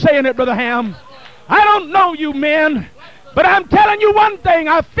why I'm saying it, Brother Ham. I don't know you men. But I'm telling you one thing.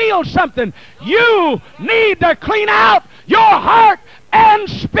 I feel something. You need to clean out your heart and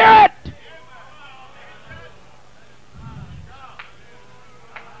spirit.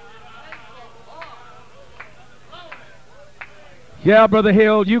 Yeah, Brother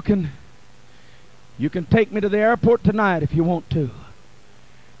Hill, you can take me to the airport tonight if you want to.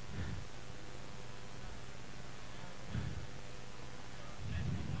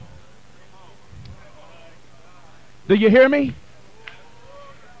 Do you hear me?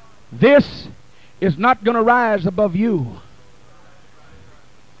 This is not going to rise above you.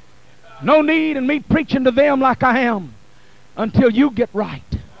 No need in me preaching to them like I am until you get right.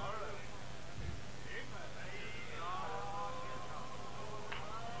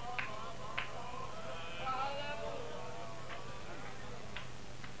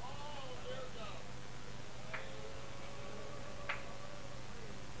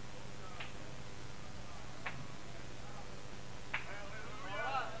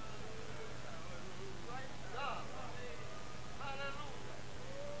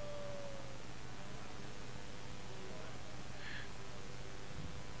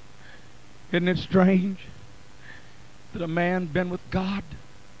 Isn't it strange that a man been with God,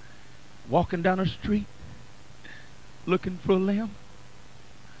 walking down a street, looking for a limb?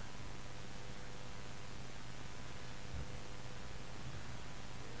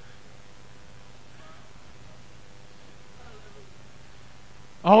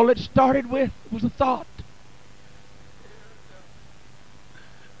 All it started with was a thought.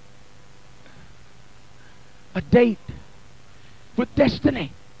 A date with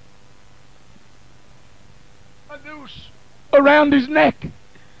destiny. A noose around his neck,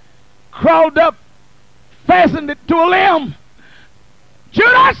 crawled up, fastened it to a limb.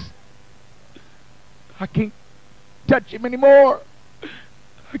 Judas! I can't touch him anymore.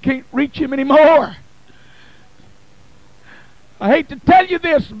 I can't reach him anymore. I hate to tell you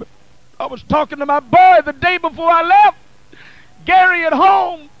this, but I was talking to my boy the day before I left. Gary at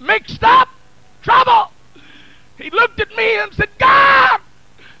home, mixed up, trouble. He looked at me and said, God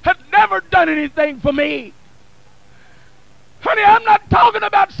had never done anything for me. Honey, I'm not talking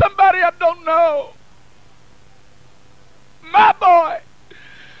about somebody I don't know. My boy,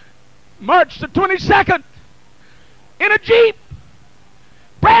 March the 22nd, in a Jeep,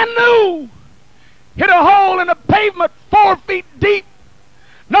 brand new, hit a hole in the pavement 4 feet deep.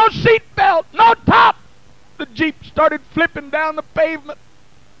 No seat belt, no top. The Jeep started flipping down the pavement.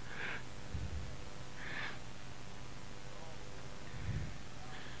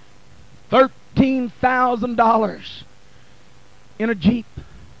 $13,000 in a Jeep.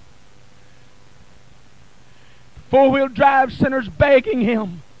 Four-wheel drive center's begging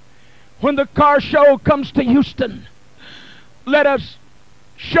him, when the car show comes to Houston, let us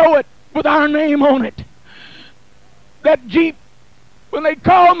show it with our name on it. That Jeep, when they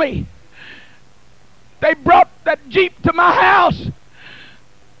called me, they brought that Jeep to my house.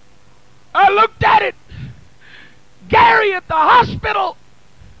 I looked at it. Gary at the hospital.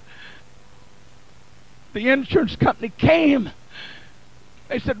 The insurance company came.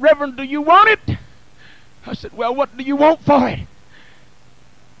 They said, Reverend, do you want it? I said, well, what do you want for it?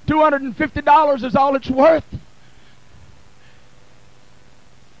 $250 is all it's worth.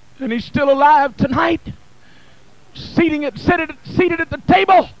 And he's still alive tonight. Seated at the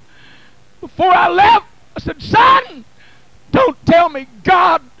table. Before I left, I said, son, don't tell me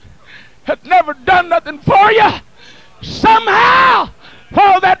God had never done nothing for you. Somehow,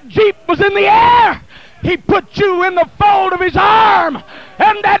 while that Jeep was in the air, he put you in the fold of his arm.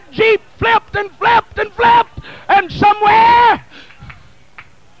 And that Jeep flipped and flipped and flipped. And somewhere,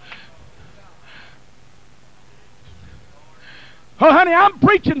 oh, honey, I'm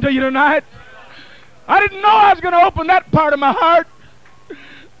preaching to you tonight. I didn't know I was going to open that part of my heart.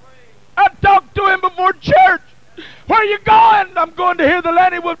 I talked to him before church. Where are you going? I'm going to hear the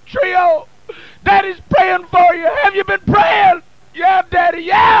Lenny Wolf Trio. Daddy's praying for you. Have you been praying? Yeah, Daddy,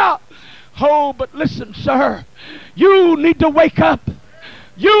 yeah. Oh, but listen, sir. You need to wake up.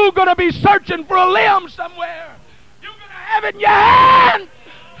 You're going to be searching for a limb somewhere. You're going to have it in your hand.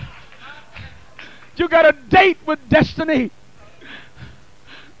 You got a date with destiny.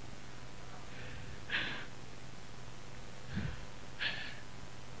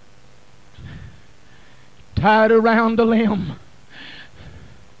 Tied around the limb.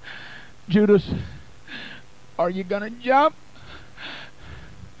 Judas, are you going to jump?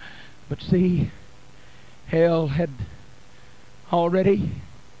 But see, hell had already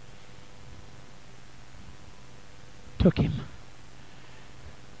took him.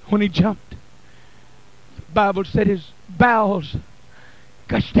 When he jumped, the Bible said his bowels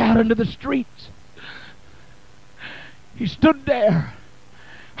gushed out into the streets. He stood there,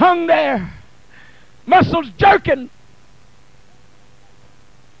 hung there, muscles jerking.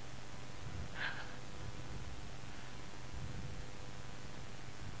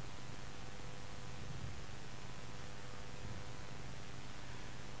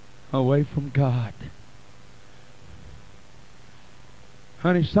 Away from God.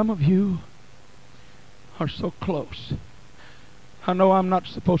 Honey, some of you are so close. I know I'm not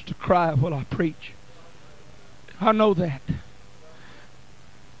supposed to cry while I preach. I know that.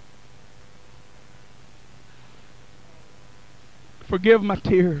 Forgive my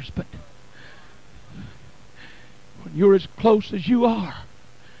tears, but when you're as close as you are,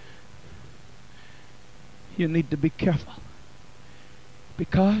 you need to be careful.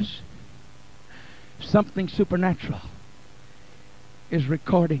 Because something supernatural is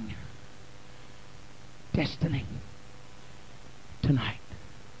recording destiny tonight.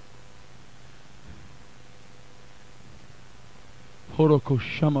 Horoko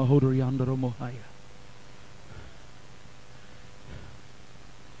Shama Hodoriandoro Mohaya.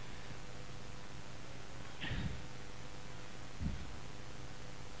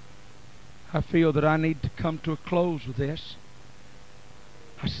 I feel that I need to come to a close with this.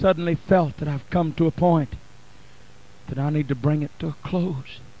 I suddenly felt that I've come to a point that I need to bring it to a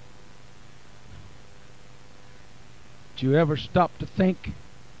close. Did you ever stop to think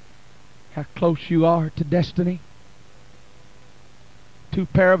how close you are to destiny? Two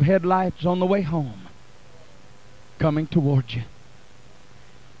pair of headlights on the way home, coming towards you.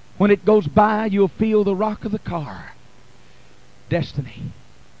 When it goes by, you'll feel the rock of the car. Destiny,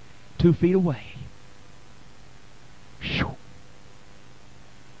 2 feet away. Whew.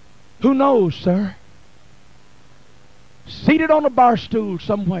 Who knows, sir? Seated on a bar stool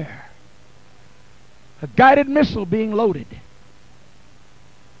somewhere. A guided missile being loaded.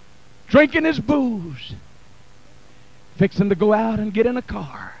 Drinking his booze. Fixing to go out and get in a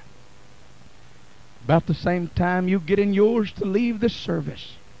car. About the same time you get in yours to leave this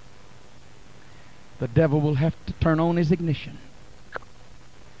service, the devil will have to turn on his ignition.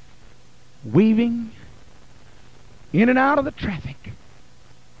 Weaving in and out of the traffic.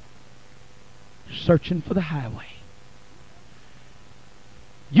 Searching for the highway.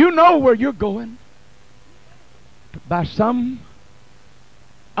 You know where you're going, but by some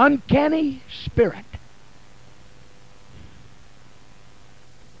uncanny spirit,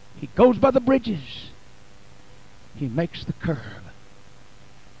 he goes by the bridges. He makes the curve.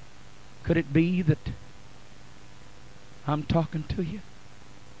 Could it be that I'm talking to you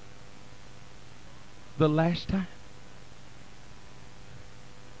the last time?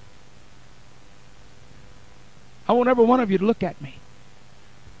 I want every one of you to look at me.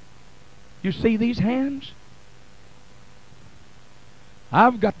 You see these hands?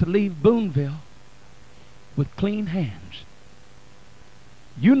 I've got to leave Boonville with clean hands.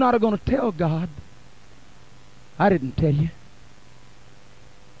 You're not going to tell God, I didn't tell you.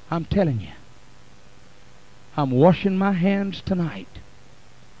 I'm telling you. I'm washing my hands tonight.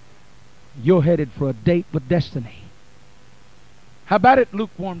 You're headed for a date with destiny. How about it,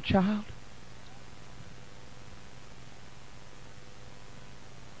 lukewarm child?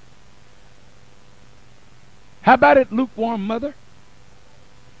 How about it, lukewarm mother?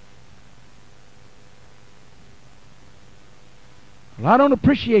 Well, I don't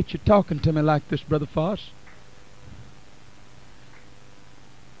appreciate you talking to me like this, Brother Foss.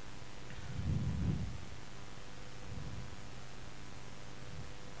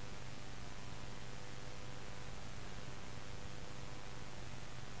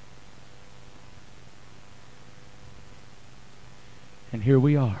 And here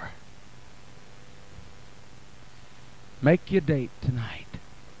we are. Make your date tonight.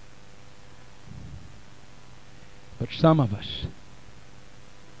 But some of us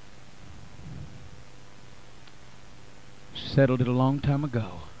settled it a long time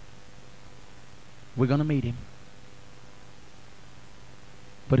ago. We're going to meet him.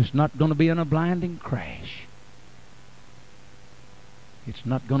 But it's not going to be in a blinding crash. It's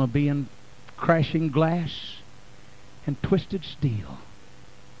not going to be in crashing glass and twisted steel.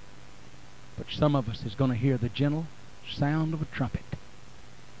 But some of us is going to hear the gentle sound of a trumpet.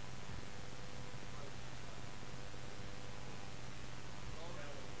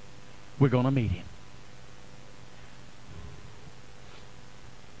 We're going to meet him.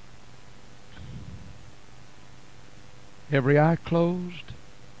 Every eye closed,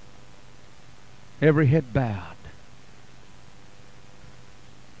 every head bowed.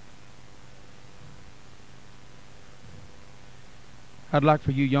 I'd like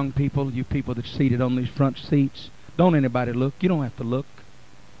for you young people, you people that's seated on these front seats, don't anybody look. You don't have to look.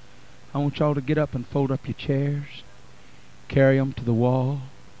 I want y'all to get up and fold up your chairs. Carry them to the wall.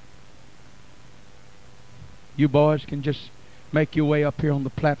 You boys can just make your way up here on the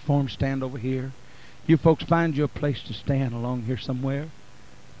platform, stand over here. You folks find you a place to stand along here somewhere.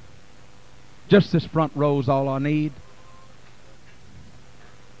 Just this front row is all I need.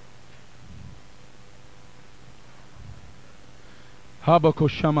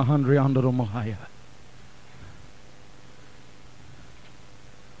 Habakoshama Handri Andromohaya.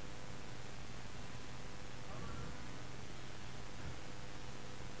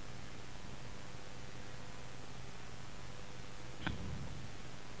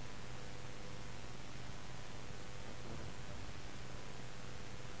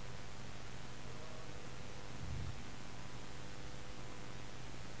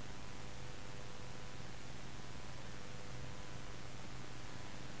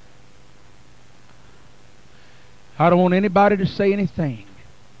 I don't want anybody to say anything.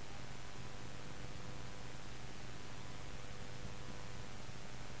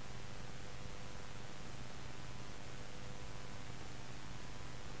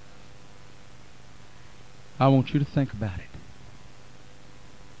 I want you to think about it.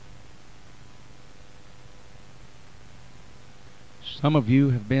 Some of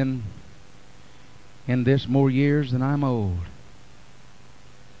you have been in this more years than I'm old.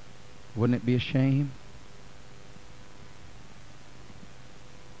 Wouldn't it be a shame?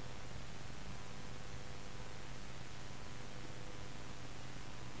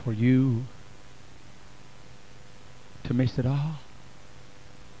 For you to miss it all?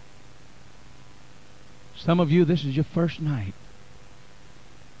 Some of you, this is your first night.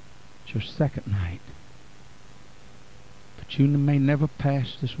 It's your second night. But you may never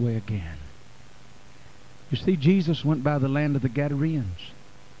pass this way again. You see, Jesus went by the land of the Gadarenes.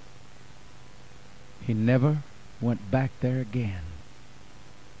 He never went back there again.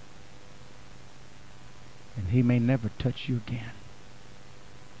 And he may never touch you again.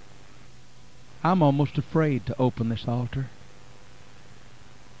 I'm almost afraid to open this altar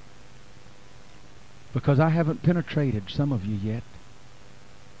because I haven't penetrated some of you yet.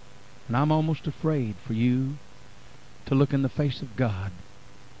 And I'm almost afraid for you to look in the face of God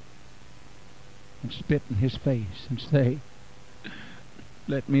and spit in his face and say,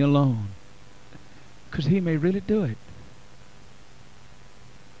 let me alone. Because he may really do it.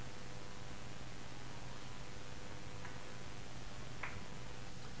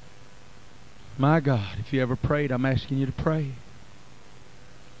 My God, if you ever prayed, I'm asking you to pray.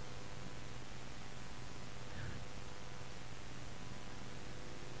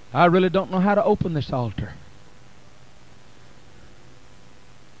 I really don't know how to open this altar.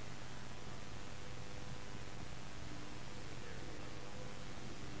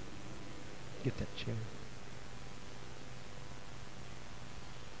 Get that chair.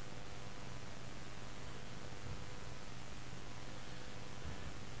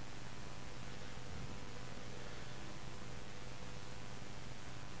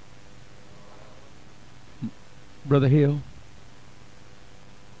 Brother Hill,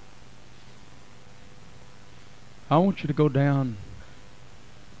 I want you to go down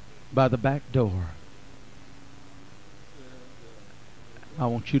by the back door. I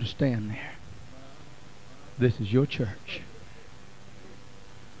want you to stand there. This is your church.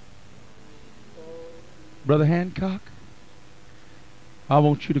 Brother Hancock, I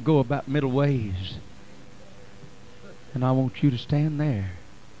want you to go about middle ways. And I want you to stand there.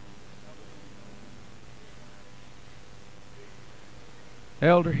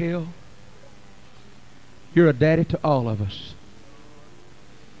 Elder Hill, you're a daddy to all of us.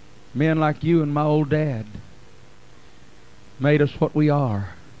 Men like you and my old dad made us what we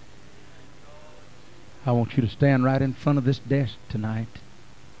are. I want you to stand right in front of this desk tonight.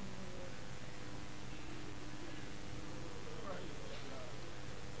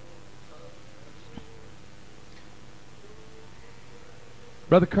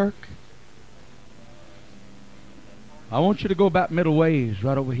 Brother Kirk, I want you to go about middle ways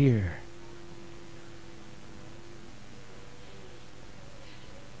right over here.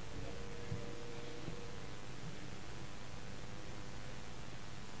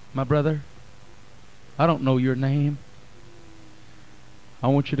 My brother, I don't know your name. I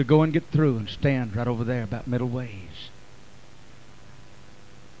want you to go and get through and stand right over there about middle ways.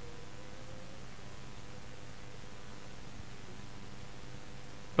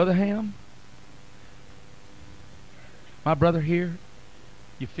 Brother Ham, my brother here,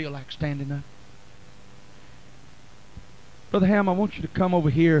 you feel like standing up? Brother Ham, I want you to come over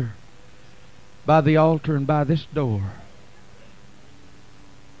here by the altar and by this door.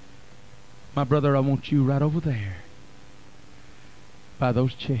 My brother, I want you right over there by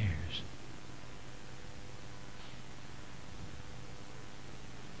those chairs.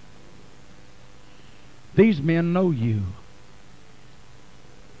 These men know you.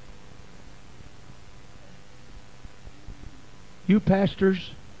 You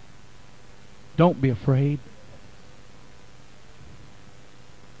pastors, don't be afraid.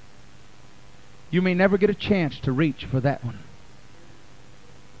 You may never get a chance to reach for that one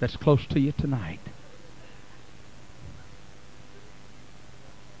that's close to you tonight.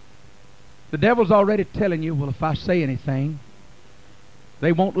 The devil's already telling you, well, if I say anything,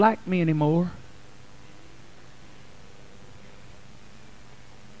 they won't like me anymore.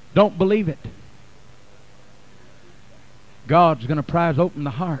 Don't believe it. God's going to prize open the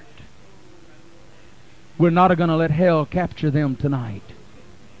heart. We're not going to let hell capture them tonight.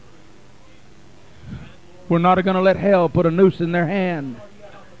 We're not going to let hell put a noose in their hand.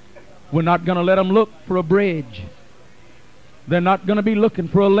 We're not going to let them look for a bridge. They're not going to be looking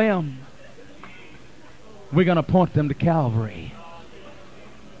for a limb. We're going to point them to Calvary.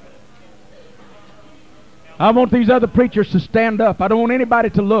 I want these other preachers to stand up. I don't want anybody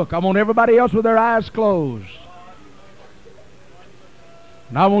to look. I want everybody else with their eyes closed.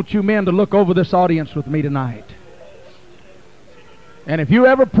 And I want you men to look over this audience with me tonight. And if you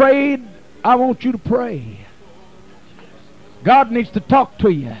ever prayed, I want you to pray. God needs to talk to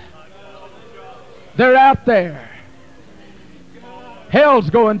you. They're out there. Hell's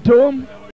going to them.